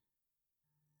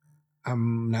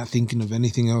 I'm not thinking of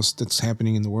anything else that's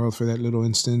happening in the world for that little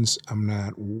instance. I don't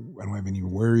have any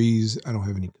worries. I don't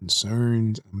have any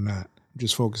concerns. I'm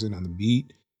just focusing on the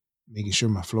beat, making sure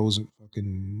my flow's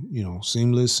fucking, you know,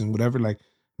 seamless and whatever. Like,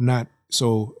 I'm not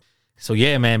so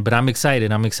yeah, man, but I'm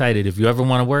excited. If you ever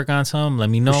want to work on something, let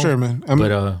me know. For sure, man.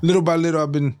 Little by little,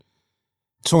 I've been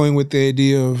toying with the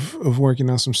idea of working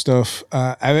on some stuff.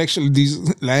 I've actually,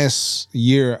 these last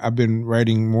year, I've been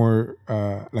writing more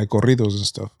like corridos and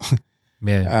stuff.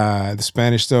 Yeah. The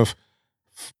Spanish stuff.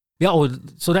 Yeah.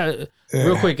 So that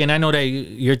real quick, and I know that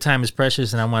your time is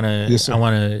precious, and I want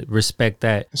to respect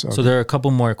that. So there are a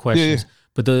couple more questions,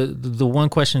 but the one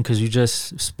question, because you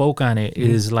just spoke on it,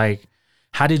 is like,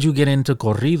 how did you get into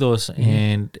corridos,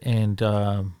 and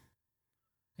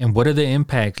what are the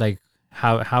impact? Like,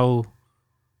 how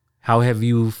have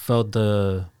you felt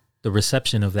the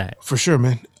reception of that? For sure,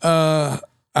 man. I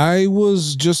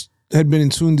had been in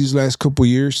tune these last couple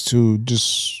years to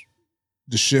just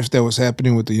the shift that was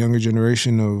happening with the younger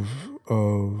generation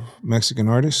of Mexican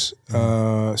artists,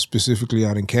 specifically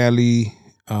out in Cali,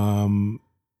 and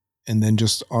then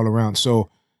just all around. So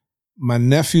my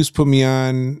nephews put me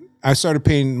on. I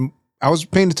was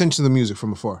paying attention to the music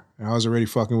from afar, and I was already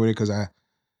fucking with it because a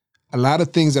lot of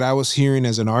things that I was hearing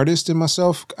as an artist in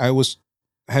myself,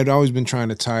 had always been trying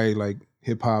to tie like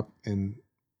hip hop and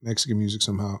Mexican music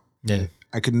somehow. Yeah.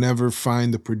 I could never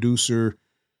find the producer.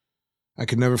 I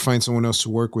could never find someone else to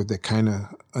work with that kind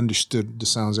of understood the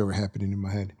sounds that were happening in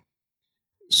my head.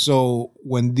 So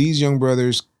when these young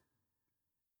brothers,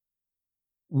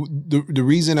 the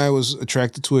reason I was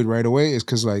attracted to it right away is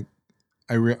because like,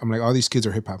 I'm like, all these kids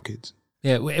are hip hop kids.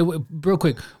 Yeah. Real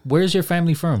quick, where's your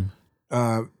family from?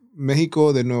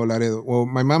 Mexico de Nuevo Laredo. Well,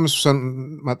 my mom's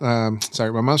from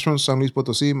San Luis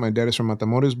Potosí. My dad is from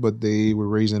Matamoros, but they were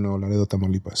raised in Nuevo Laredo,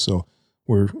 Tamaulipas. So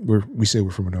we say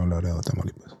we're from Nuevo Laredo,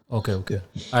 Tamaulipas. Okay. Yeah.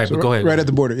 All right, so but go ahead. Right at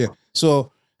the border, yeah.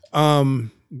 So,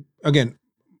 again,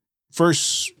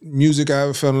 first music I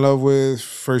ever fell in love with,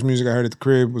 first music I heard at the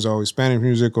crib was always Spanish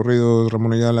music, corridos,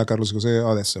 Ramon Ayala, Carlos Jose,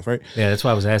 all that stuff, right? Yeah, that's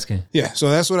why I was asking. Yeah, so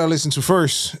that's what I listened to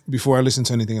first before I listened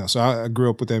to anything else. So I grew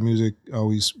up with that music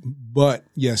always. But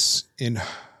yes, in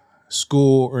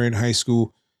school or in high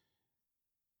school,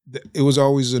 it was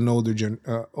always an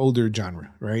older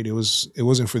genre, right? It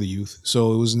wasn't for the youth,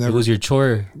 so it was never. It was your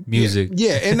chore music.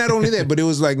 Yeah, and not only that, but it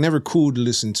was like never cool to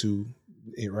listen to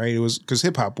it, right? It was because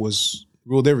hip hop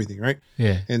ruled everything, right?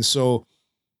 Yeah. And so,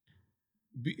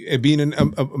 being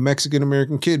a Mexican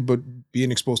American kid, but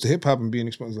being exposed to hip hop and being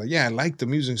exposed, like, yeah, I like the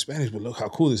music in Spanish, but look how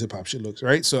cool this hip hop shit looks,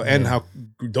 right? So, and how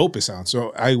dope it sounds.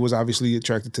 So, I was obviously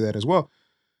attracted to that as well.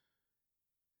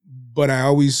 But I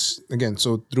always, again,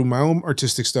 so through my own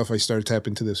artistic stuff, I started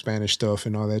tapping into the Spanish stuff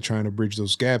and all that, trying to bridge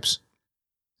those gaps.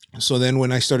 So then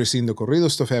when I started seeing the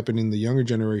corrido stuff happen in the younger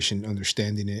generation,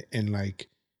 understanding it and like,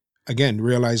 again,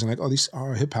 realizing like, oh, these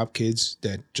are hip hop kids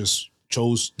that just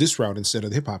chose this route instead of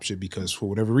the hip hop shit because for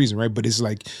whatever reason, right? But it's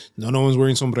like, no one's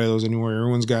wearing sombreros anymore.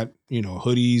 Everyone's got,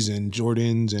 hoodies and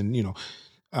Jordans and,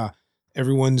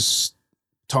 everyone's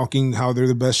talking how they're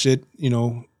the best shit,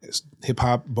 hip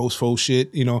hop, boastful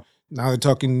shit, now they're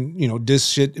talking, this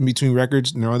shit in between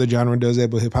records. No other genre does that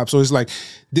but hip hop. So it's like,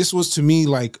 this was to me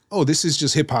like, oh, this is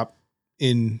just hip hop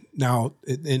in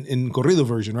corrido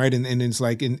version, right? And it's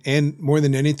like, and more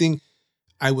than anything,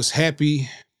 I was happy.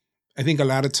 I think a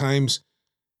lot of times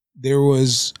there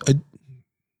was I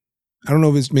don't know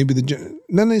if it's maybe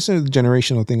not necessarily the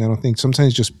generational thing. I don't think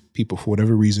sometimes just people for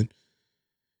whatever reason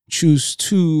choose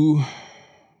to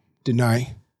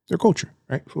deny their culture,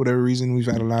 right? For whatever reason, we've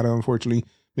had a lot of, unfortunately,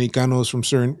 Mexicanos from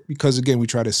certain, because again, we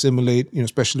try to assimilate,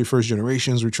 especially first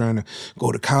generations, we're trying to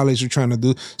go to college, we're trying to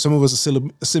do, some of us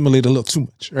assimilate a little too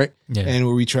much, right? Yeah. And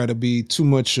where we try to be too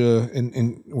much,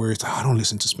 and where it's, I don't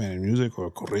listen to Spanish music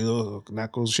or corrido or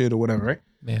knuckles shit or whatever, right?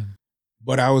 Yeah.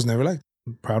 But I was never like,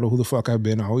 I'm proud of who the fuck I've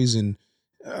been always. And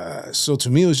so to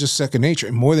me, it was just second nature.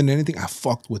 And more than anything, I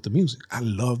fucked with the music. I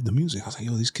loved the music. I was like,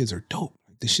 yo, these kids are dope.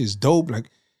 Like, this shit's dope. Like,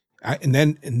 and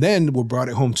then what brought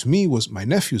it home to me was my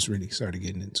nephews really started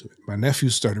getting into it. My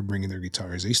nephews started bringing their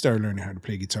guitars. They started learning how to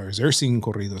play guitars. They're singing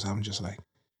corridos. I'm just like,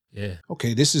 yeah,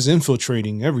 okay, this is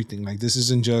infiltrating everything. Like, this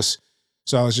isn't just,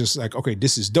 so I was just like, okay,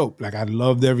 this is dope. Like, I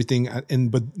loved everything.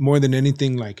 But more than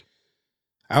anything, like,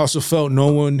 I also felt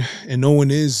no one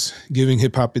is giving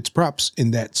hip hop its props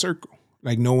in that circle.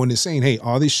 Like, no one is saying, hey,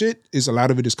 all this shit a lot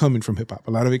of it is coming from hip hop.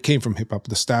 A lot of it came from hip hop,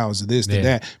 the styles of this, the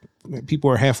that. People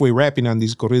are halfway rapping on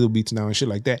these corrido beats now and shit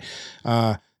like that.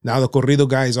 Now the corrido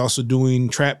guy is also doing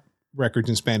trap records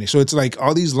in Spanish. So it's like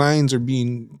all these lines are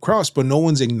being crossed, but no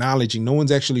one's acknowledging. No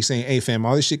one's actually saying, hey, fam,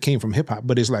 all this shit came from hip hop.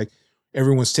 But it's like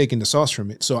everyone's taking the sauce from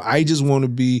it. So I just want to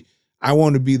be,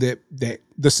 that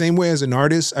the same way as an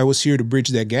artist, I was here to bridge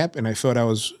that gap. And I felt I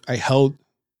was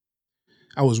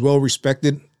well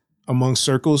respected among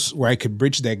circles where I could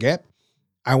bridge that gap.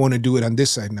 I want to do it on this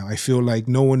side now. I feel like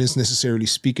no one is necessarily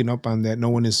speaking up on that. No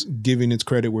one is giving its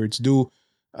credit where it's due.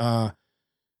 And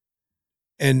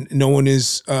no one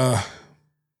is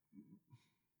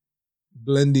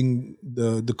blending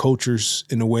the cultures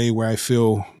in a way where I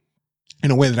feel,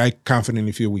 in a way that I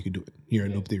confidently feel we could do it here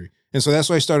at Loop Theory. And so that's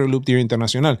why I started Loop Theory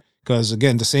Internacional. Because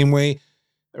again, the same way,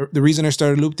 the reason I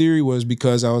started Loop Theory was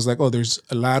because I was like, oh, there's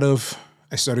a lot of,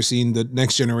 I started seeing the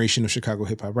next generation of Chicago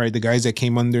hip hop, right? The guys that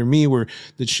came under me were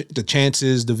the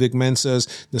Chances, the Vic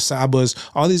Mensahs, the Sabas,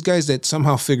 all these guys that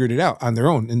somehow figured it out on their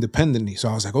own independently. So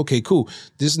I was like, okay, cool.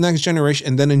 This next generation.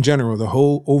 And then in general, the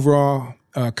whole overall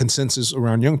consensus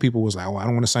around young people was like, oh, I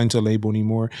don't want to sign to a label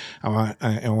anymore. I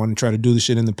want to try to do this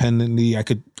shit independently. I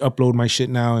could upload my shit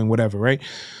now and whatever, right?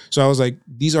 So I was like,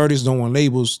 these artists don't want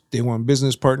labels. They want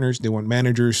business partners. They want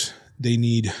managers. They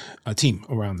need a team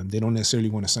around them. They don't necessarily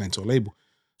want to sign to a label.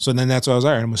 So then that's why I was,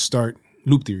 all right, I'm going to start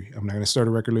Loop Theory. I'm not going to start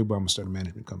a record label. I'm going to start a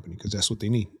management company because that's what they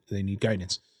need. They need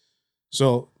guidance.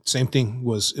 So same thing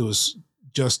it was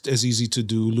just as easy to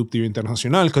do Loop Theory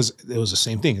Internacional because it was the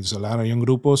same thing. There's a lot of young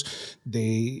grupos.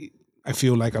 I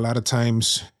feel like a lot of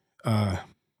times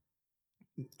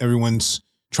everyone's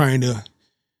trying to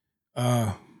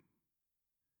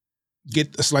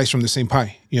get a slice from the same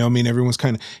pie. You know what I mean? Everyone's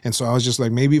kind of, and so I was just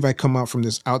like, maybe if I come out from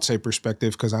this outside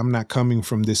perspective, because I'm not coming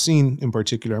from this scene in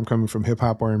particular, I'm coming from hip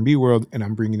hop R&B world and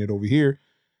I'm bringing it over here.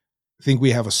 I think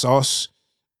we have a sauce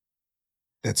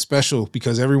that's special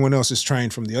because everyone else is trying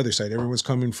from the other side. Everyone's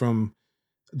coming from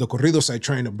the corrido side,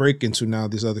 trying to break into now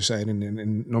this other side.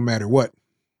 And no matter what,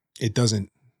 it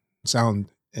doesn't sound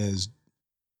as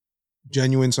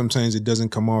genuine. Sometimes it doesn't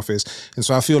come off as, and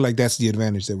so I feel like that's the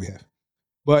advantage that we have.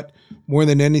 But more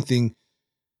than anything,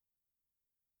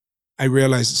 I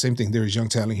realized the same thing. There was young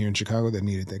talent here in Chicago that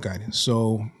needed that guidance.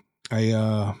 So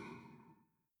I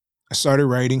started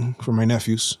writing for my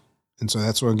nephews. And so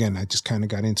that's where, again, I just kind of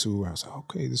got into, I was like,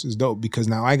 okay, this is dope. Because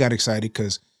now I got excited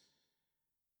because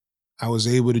I was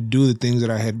able to do the things that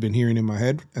I had been hearing in my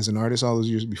head as an artist all those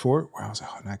years before, where I was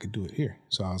like, oh, now I could do it here.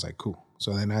 So I was like, cool.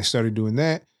 So then I started doing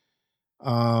that.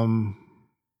 And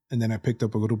then I picked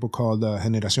up a group called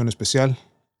Generación Especial,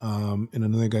 and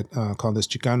another guy called Es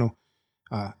Chicano.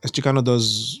 Es Chicano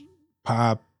does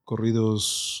pop,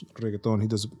 corridos, reggaeton. He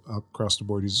does across the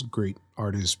board. He's a great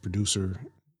artist, producer.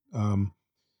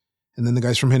 And then the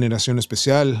guys from Generación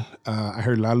Especial, I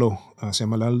heard Lalo, se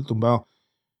llama Lalo Tumbao.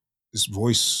 His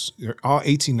voice, they're all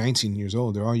 18, 19 years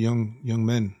old. They're all young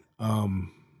men.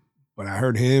 But I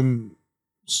heard him,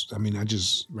 I mean, I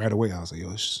just, right away, I was like,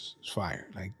 yo, it's fire.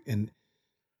 Like, and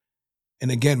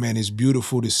again, man, it's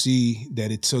beautiful to see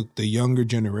that it took the younger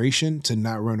generation to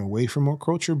not run away from our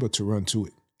culture, but to run to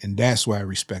it. And that's why I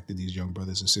respected these young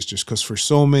brothers and sisters. Because for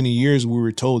so many years, we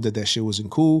were told that shit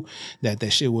wasn't cool,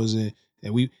 that shit wasn't,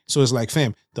 so it's like,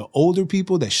 fam, the older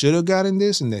people that should have gotten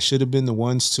this and that should have been the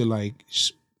ones to like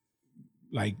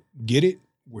get it,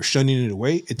 we're shunning it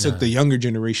away. It took the younger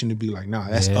generation to be like, nah,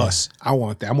 that's us. I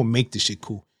want that. I'm going to make this shit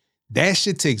cool. That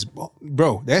shit takes,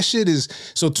 bro, that shit is,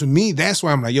 so to me, that's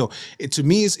why I'm like, yo, to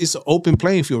me, it's an open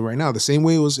playing field right now. The same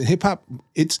way it was in hip hop.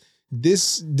 It's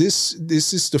this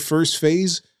is the first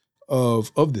phase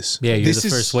of this. Yeah, you're this the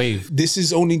first wave. This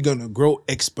is only going to grow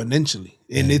exponentially,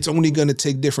 and it's only going to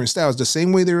take different styles. The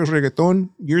same way there was reggaeton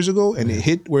years ago, and it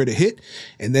hit where it hit,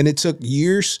 and then it took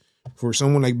years for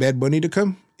someone like Bad Bunny to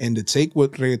come and to take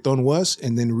what reggaeton was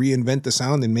and then reinvent the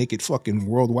sound and make it fucking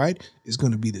worldwide. Is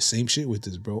going to be the same shit with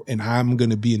this, bro. And I'm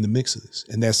going to be in the mix of this.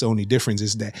 And that's the only difference,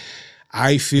 is that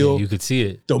I feel you could see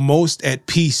it, the most at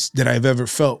peace that I've ever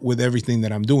felt with everything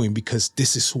that I'm doing, because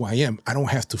this is who I am. I don't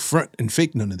have to front and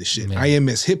fake none of this shit. Man. I am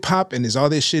as hip hop and as all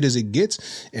this shit as it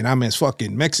gets, and I'm as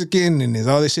fucking Mexican and as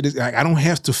all this shit is. I don't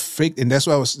have to fake. And that's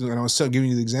why I was giving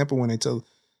you the example when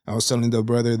I was telling the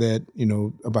brother that, you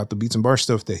know, about the beats and bar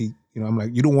stuff that he, you know, I'm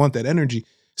like, you don't want that energy.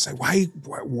 It's like,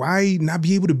 why not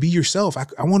be able to be yourself? I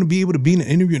want to be able to be in an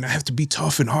interview and I have to be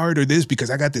tough and hard or this because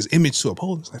I got this image to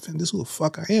uphold. It's like, this is who the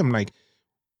fuck I am. Like,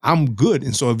 I'm good.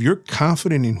 And so if you're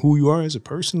confident in who you are as a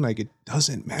person, like, it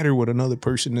doesn't matter what another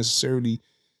person necessarily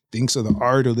thinks of the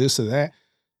art or this or that.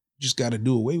 You just got to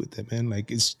do away with that, man.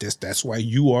 Like, it's just, that's why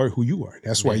you are who you are.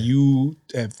 That's why you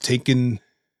have taken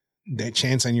that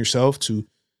chance on yourself to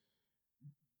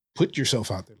put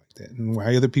yourself out there like that, and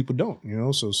why other people don't, you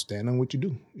know? So stand on what you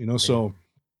do, you know? So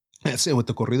that's it with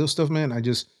the corrido stuff, man.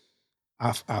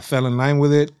 I fell in line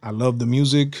with it. I love the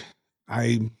music.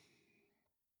 And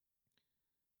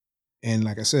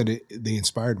like I said, they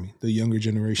inspired me. The younger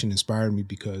generation inspired me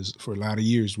because for a lot of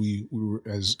years, we were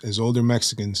as older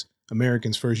Mexicans,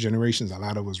 Americans, first generations, a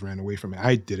lot of us ran away from it.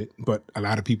 I did it, but a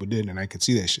lot of people did, and I could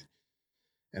see that shit.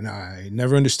 And I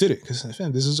never understood it because,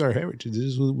 man, this is our heritage. This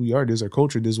is who we are. This is our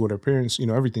culture. This is what our parents, you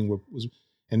know, everything was.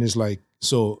 And it's like,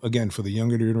 so again, for the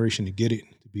younger generation to get it,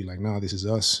 to be like, nah, this is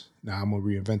us. Now I'm going to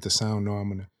reinvent the sound. No,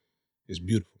 it's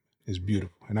beautiful. It's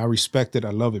beautiful. And I respect it. I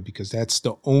love it because that's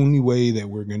the only way that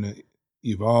we're going to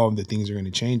evolve, that things are going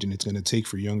to change. And it's going to take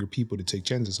for younger people to take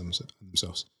chances on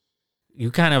themselves.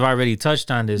 You kind of already touched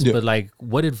on this, but like,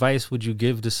 what advice would you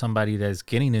give to somebody that's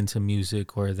getting into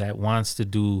music or that wants to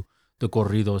do the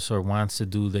corridos or wants to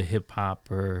do the hip hop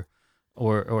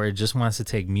or just wants to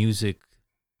take music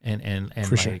and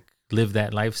live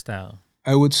that lifestyle?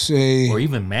 I would say, or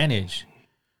even manage.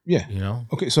 Yeah. You know?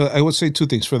 Okay. So I would say two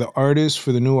things for the artist,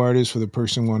 for the new artist, for the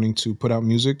person wanting to put out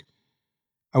music.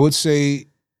 I would say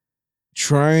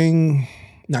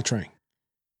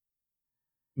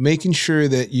making sure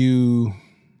that you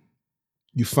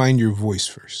find your voice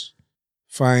first.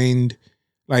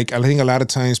 Like, I think a lot of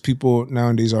times people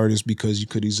nowadays, artists, because you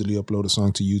could easily upload a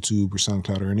song to YouTube or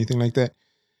SoundCloud or anything like that,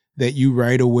 that you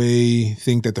right away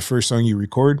think that the first song you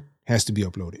record has to be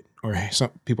uploaded or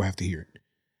some people have to hear it.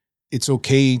 It's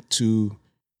okay to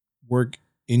work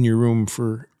in your room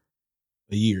for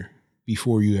a year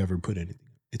before you ever put anything.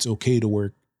 It's okay to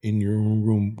work in your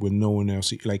room with no one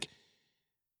else. Like,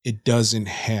 it doesn't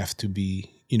have to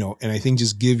be, you know, and I think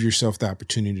just give yourself the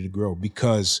opportunity to grow,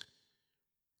 because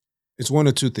it's one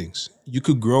of two things. You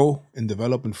could grow and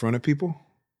develop in front of people,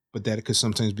 but that could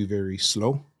sometimes be very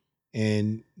slow,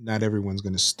 and not everyone's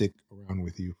going to stick around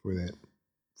with you for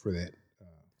that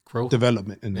growth,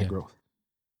 development and that growth.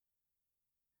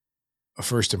 A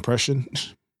first impression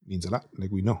means a lot,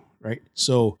 like we know, right?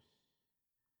 So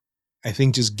I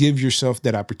think just give yourself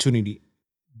that opportunity.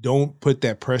 Don't put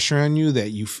that pressure on you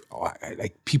that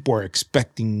like people are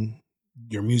expecting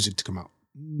your music to come out.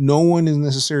 No one is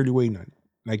necessarily waiting on it.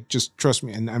 Like, just trust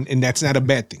me. And that's not a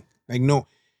bad thing. Like, no.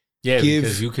 Yeah,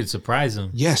 because you could surprise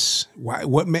them. Yes. Why?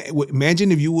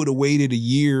 Imagine if you would have waited a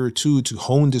year or two to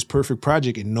hone this perfect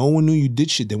project and no one knew you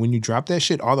did shit. Then when you drop that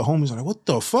shit, all the homies are like, what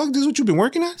the fuck? This is what you've been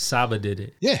working at? Saba did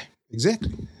it. Yeah,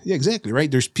 exactly. Yeah, exactly.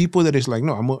 Right. There's people that is like,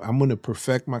 no, I'm going to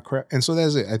perfect my craft. And so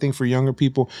that's it. I think for younger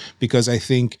people, because I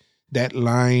think that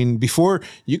line before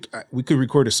we could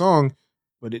record a song,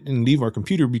 but it didn't leave our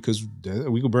computer because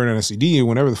we could burn it on a CD or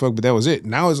whatever the fuck, but that was it.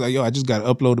 Now it's like, yo, I just got to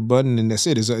upload a button and that's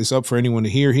it. It's up for anyone to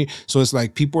hear. So it's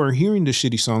like people are hearing the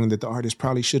shitty song that the artist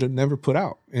probably should have never put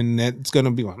out. And that's going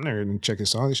to be, well, I'm never going to check his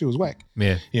song. This shit was whack.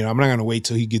 Yeah. You know, I'm not going to wait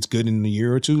till he gets good in a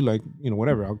year or two. Like, you know,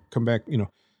 whatever. I'll come back, you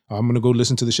know, I'm going to go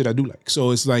listen to the shit I do like.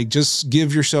 So it's like, just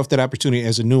give yourself that opportunity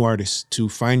as a new artist to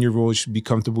find your voice, be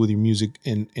comfortable with your music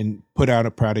and put out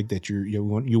a product that you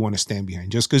want to stand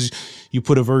behind. Just because you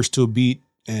put a verse to a beat,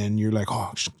 and you're like,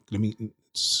 oh,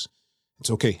 it's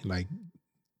okay. Like,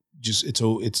 just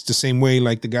it's the same way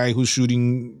like the guy who's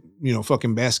shooting, you know,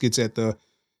 fucking baskets at the,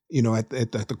 you know, at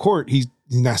the court. He's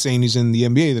not saying he's in the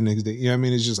NBA the next day. You know what I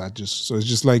mean? It's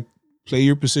just like play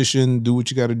your position, do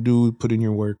what you got to do, put in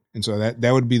your work. And so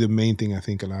that would be the main thing I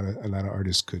think a lot of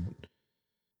artists could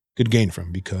gain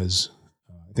from, because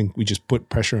I think we just put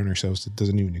pressure on ourselves that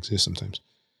doesn't even exist sometimes.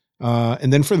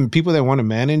 And then for the people that want to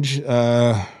manage,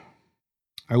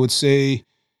 I would say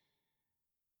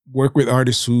work with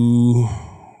artists who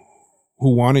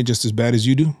want it just as bad as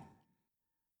you do.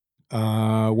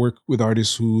 Work with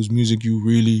artists whose music you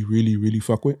really, really, really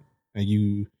fuck with. And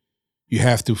you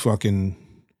have to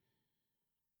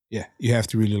you have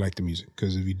to really like the music,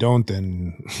 because if you don't,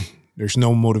 then there's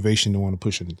no motivation to want to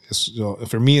push it. So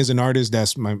for me as an artist,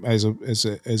 that's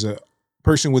as a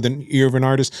person with an ear of an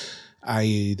artist,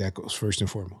 that goes first and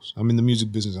foremost. I'm in the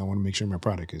music business. I want to make sure my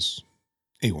product is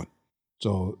A1.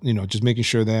 So, you know, just making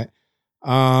sure that,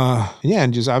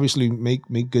 and just obviously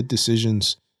make good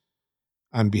decisions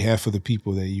on behalf of the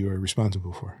people that you are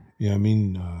responsible for. You know what I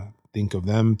mean? Think of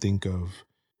them, think of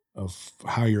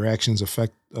how your actions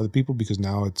affect other people, because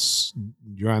now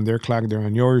you're on their clock, they're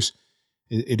on yours.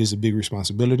 It is a big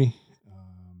responsibility.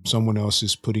 Someone else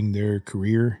is putting their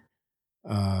career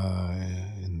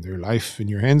and their life in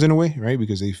your hands in a way, right?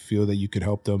 Because they feel that you could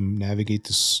help them navigate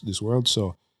this world.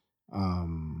 So,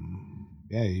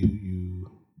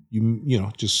 you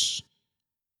know, just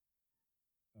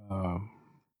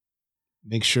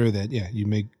make sure that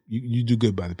you do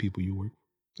good by the people you work.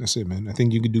 That's it, man. I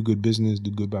think you could do good business, do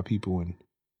good by people, and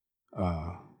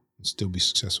still be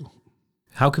successful.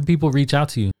 How can people reach out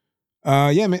to you?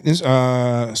 Man, it's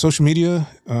social media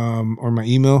or my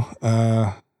email.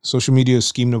 Social media is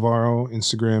Scheme Navarro,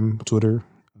 Instagram, Twitter,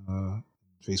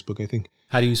 Facebook, I think.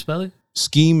 How do you spell it?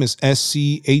 Scheme is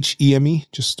SCHEME,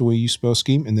 just the way you spell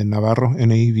scheme, and then Navarro,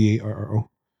 Navarro.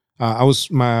 I was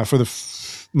for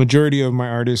the majority of my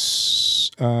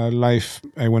artist's life,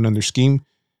 I went under Scheme.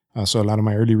 So a lot of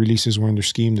my early releases were under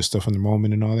Scheme, the stuff on the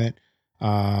moment and all that.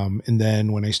 And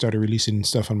then when I started releasing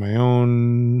stuff on my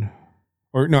own,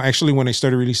 when I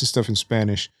started releasing stuff in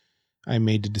Spanish, I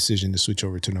made the decision to switch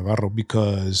over to Navarro,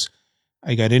 because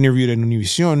I got interviewed at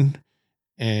Univision.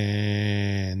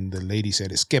 And the lady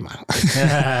said esquema.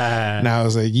 And I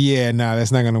was like,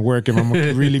 that's not going to work if I'm going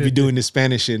to really be doing the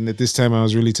Spanish shit. And at this time I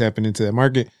was really tapping into that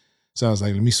market. So I was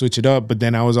like, let me switch it up. But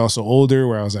then I was also older,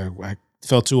 where I was like, I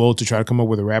felt too old to try to come up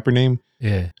with a rapper name.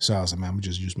 Yeah. So I was like, man, I'm going to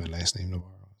just use my last name,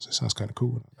 Navarro. So it sounds kind of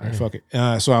cool. All right, fuck it.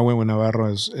 So I went with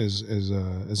Navarro as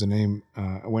a name.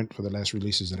 I went for the last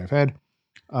releases that I've had.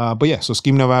 So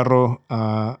Scheme Navarro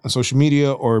on social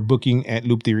media, or booking at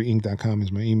looptheoryinc.com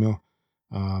is my email.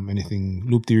 Anything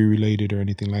Loop Theory related or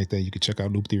anything like that, you can check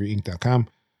out looptheoryinc.com.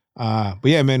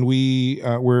 Man,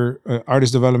 we're an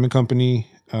artist development company,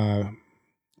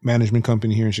 management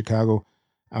company here in Chicago.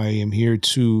 I am here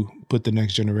to put the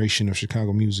next generation of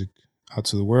Chicago music out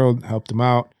to the world, help them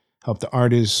out, help the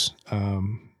artists,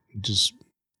 just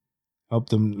help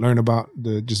them learn about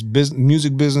the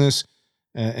music business,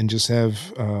 and just have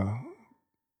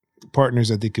partners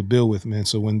that they could build with, man.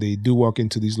 So when they do walk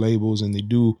into these labels and they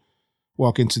do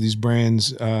walk into these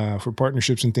brands for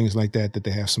partnerships and things like that, that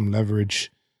they have some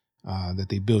leverage, that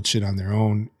they build shit on their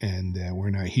own, and we're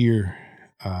not here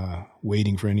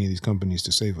waiting for any of these companies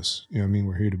to save us. You know what I mean?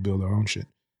 We're here to build our own shit.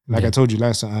 Like I told you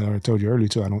last time, or I told you earlier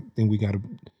too, I don't think we got to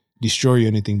destroy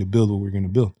anything to build what we're going to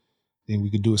build. I think we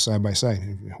could do it side by side.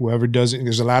 Whoever does it,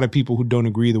 there's a lot of people who don't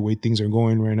agree the way things are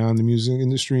going right now in the music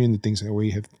industry, and the things that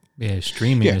we have. Yeah,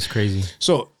 streaming is crazy.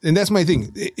 So, and that's my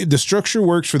thing. The structure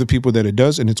works for the people that it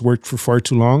does, and it's worked for far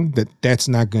too long that's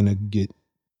not going to get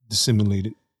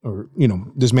disseminated or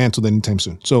dismantled anytime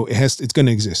soon. So it's going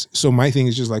to exist. So my thing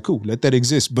is just like, cool, let that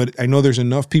exist. But I know there's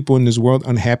enough people in this world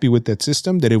unhappy with that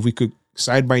system that if we could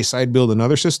side by side build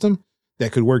another system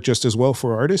that could work just as well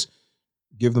for artists,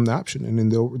 give them the option. And then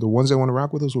the ones that want to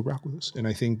rock with us will rock with us. And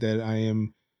I think that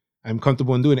I'm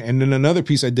comfortable in doing it. And then another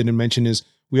piece I didn't mention is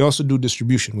we also do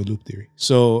distribution with Loop Theory.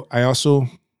 So I also,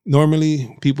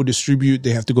 normally people distribute,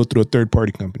 they have to go through a third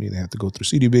party company. They have to go through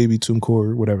CD Baby,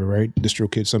 TuneCore, whatever, right?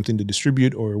 DistroKid, something to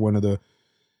distribute, or one of the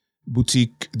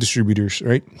boutique distributors,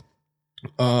 right?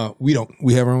 We don't.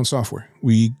 We have our own software.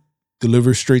 We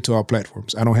deliver straight to all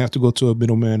platforms. I don't have to go to a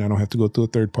middleman. I don't have to go to a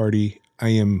third party. I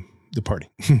am the party.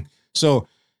 So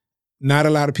not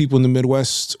a lot of people in the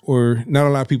Midwest, or not a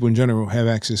lot of people in general, have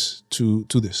access to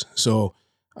this. So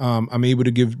I'm able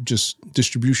to give just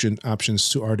distribution options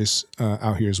to artists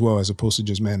out here as well, as opposed to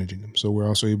just managing them. So we're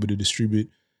also able to distribute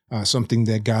something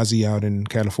that Ghazi out in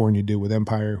California did with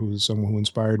Empire, who is someone who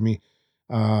inspired me.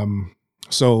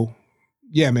 So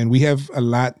yeah, man, we have a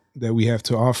lot that we have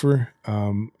to offer.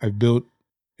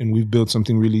 We've built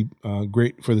something really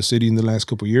great for the city in the last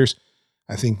couple of years.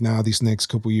 I think now these next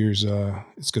couple of years,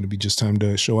 it's going to be just time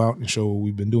to show out and show what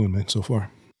we've been doing, man, so far.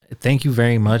 Thank you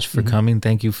very much for coming.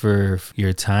 Thank you for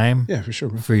your time. Yeah, for sure,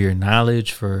 bro. For your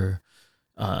knowledge, for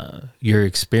your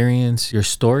experience, your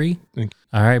story. Thank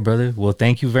you. All right, brother. Well,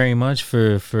 thank you very much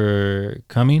for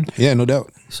coming. Yeah, no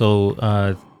doubt.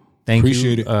 So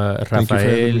Appreciate you, it.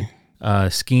 Rafael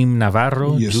Scheme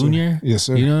Navarro Yes, Jr. Sir. Yes,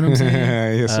 sir. You know what I'm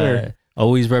saying? Yes, sir.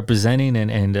 Always representing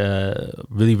and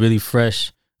really, really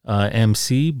fresh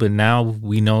MC, but now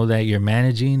we know that you're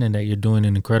managing and that you're doing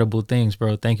incredible things,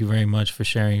 bro. Thank you very much for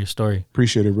sharing your story.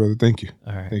 Appreciate it, brother. Thank you.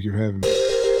 All right. Thank you for having me.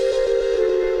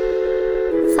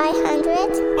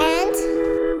 500 and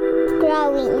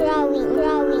growing.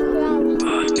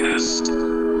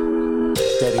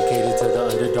 Dedicated to the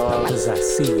underdog, cause I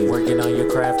see you. Working on your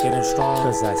craft, getting strong,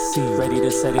 cause I see you. Ready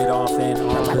to set it off and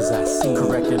on, cause I see you.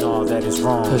 Correcting all that is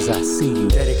wrong, cause I see you.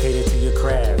 Dedicated to your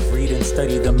craft, read and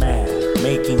study the math.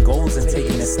 Making goals and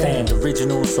taking a stand.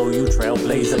 Original, so you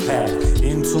trailblaze a path.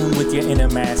 In tune with your inner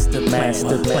master plan.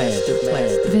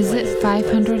 Visit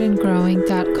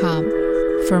 500andgrowing.com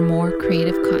for more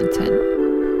creative content.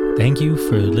 Thank you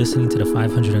for listening to the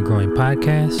 500 and Growing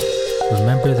podcast.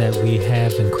 Remember that we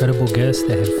have incredible guests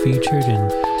that have featured in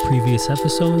previous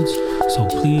episodes, so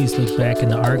please look back in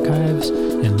the archives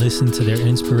and listen to their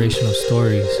inspirational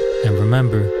stories. And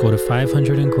remember, go to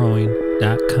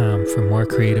 500andgrowing.com for more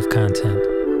creative content.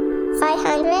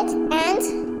 500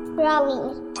 and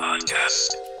growing.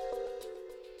 Podcast.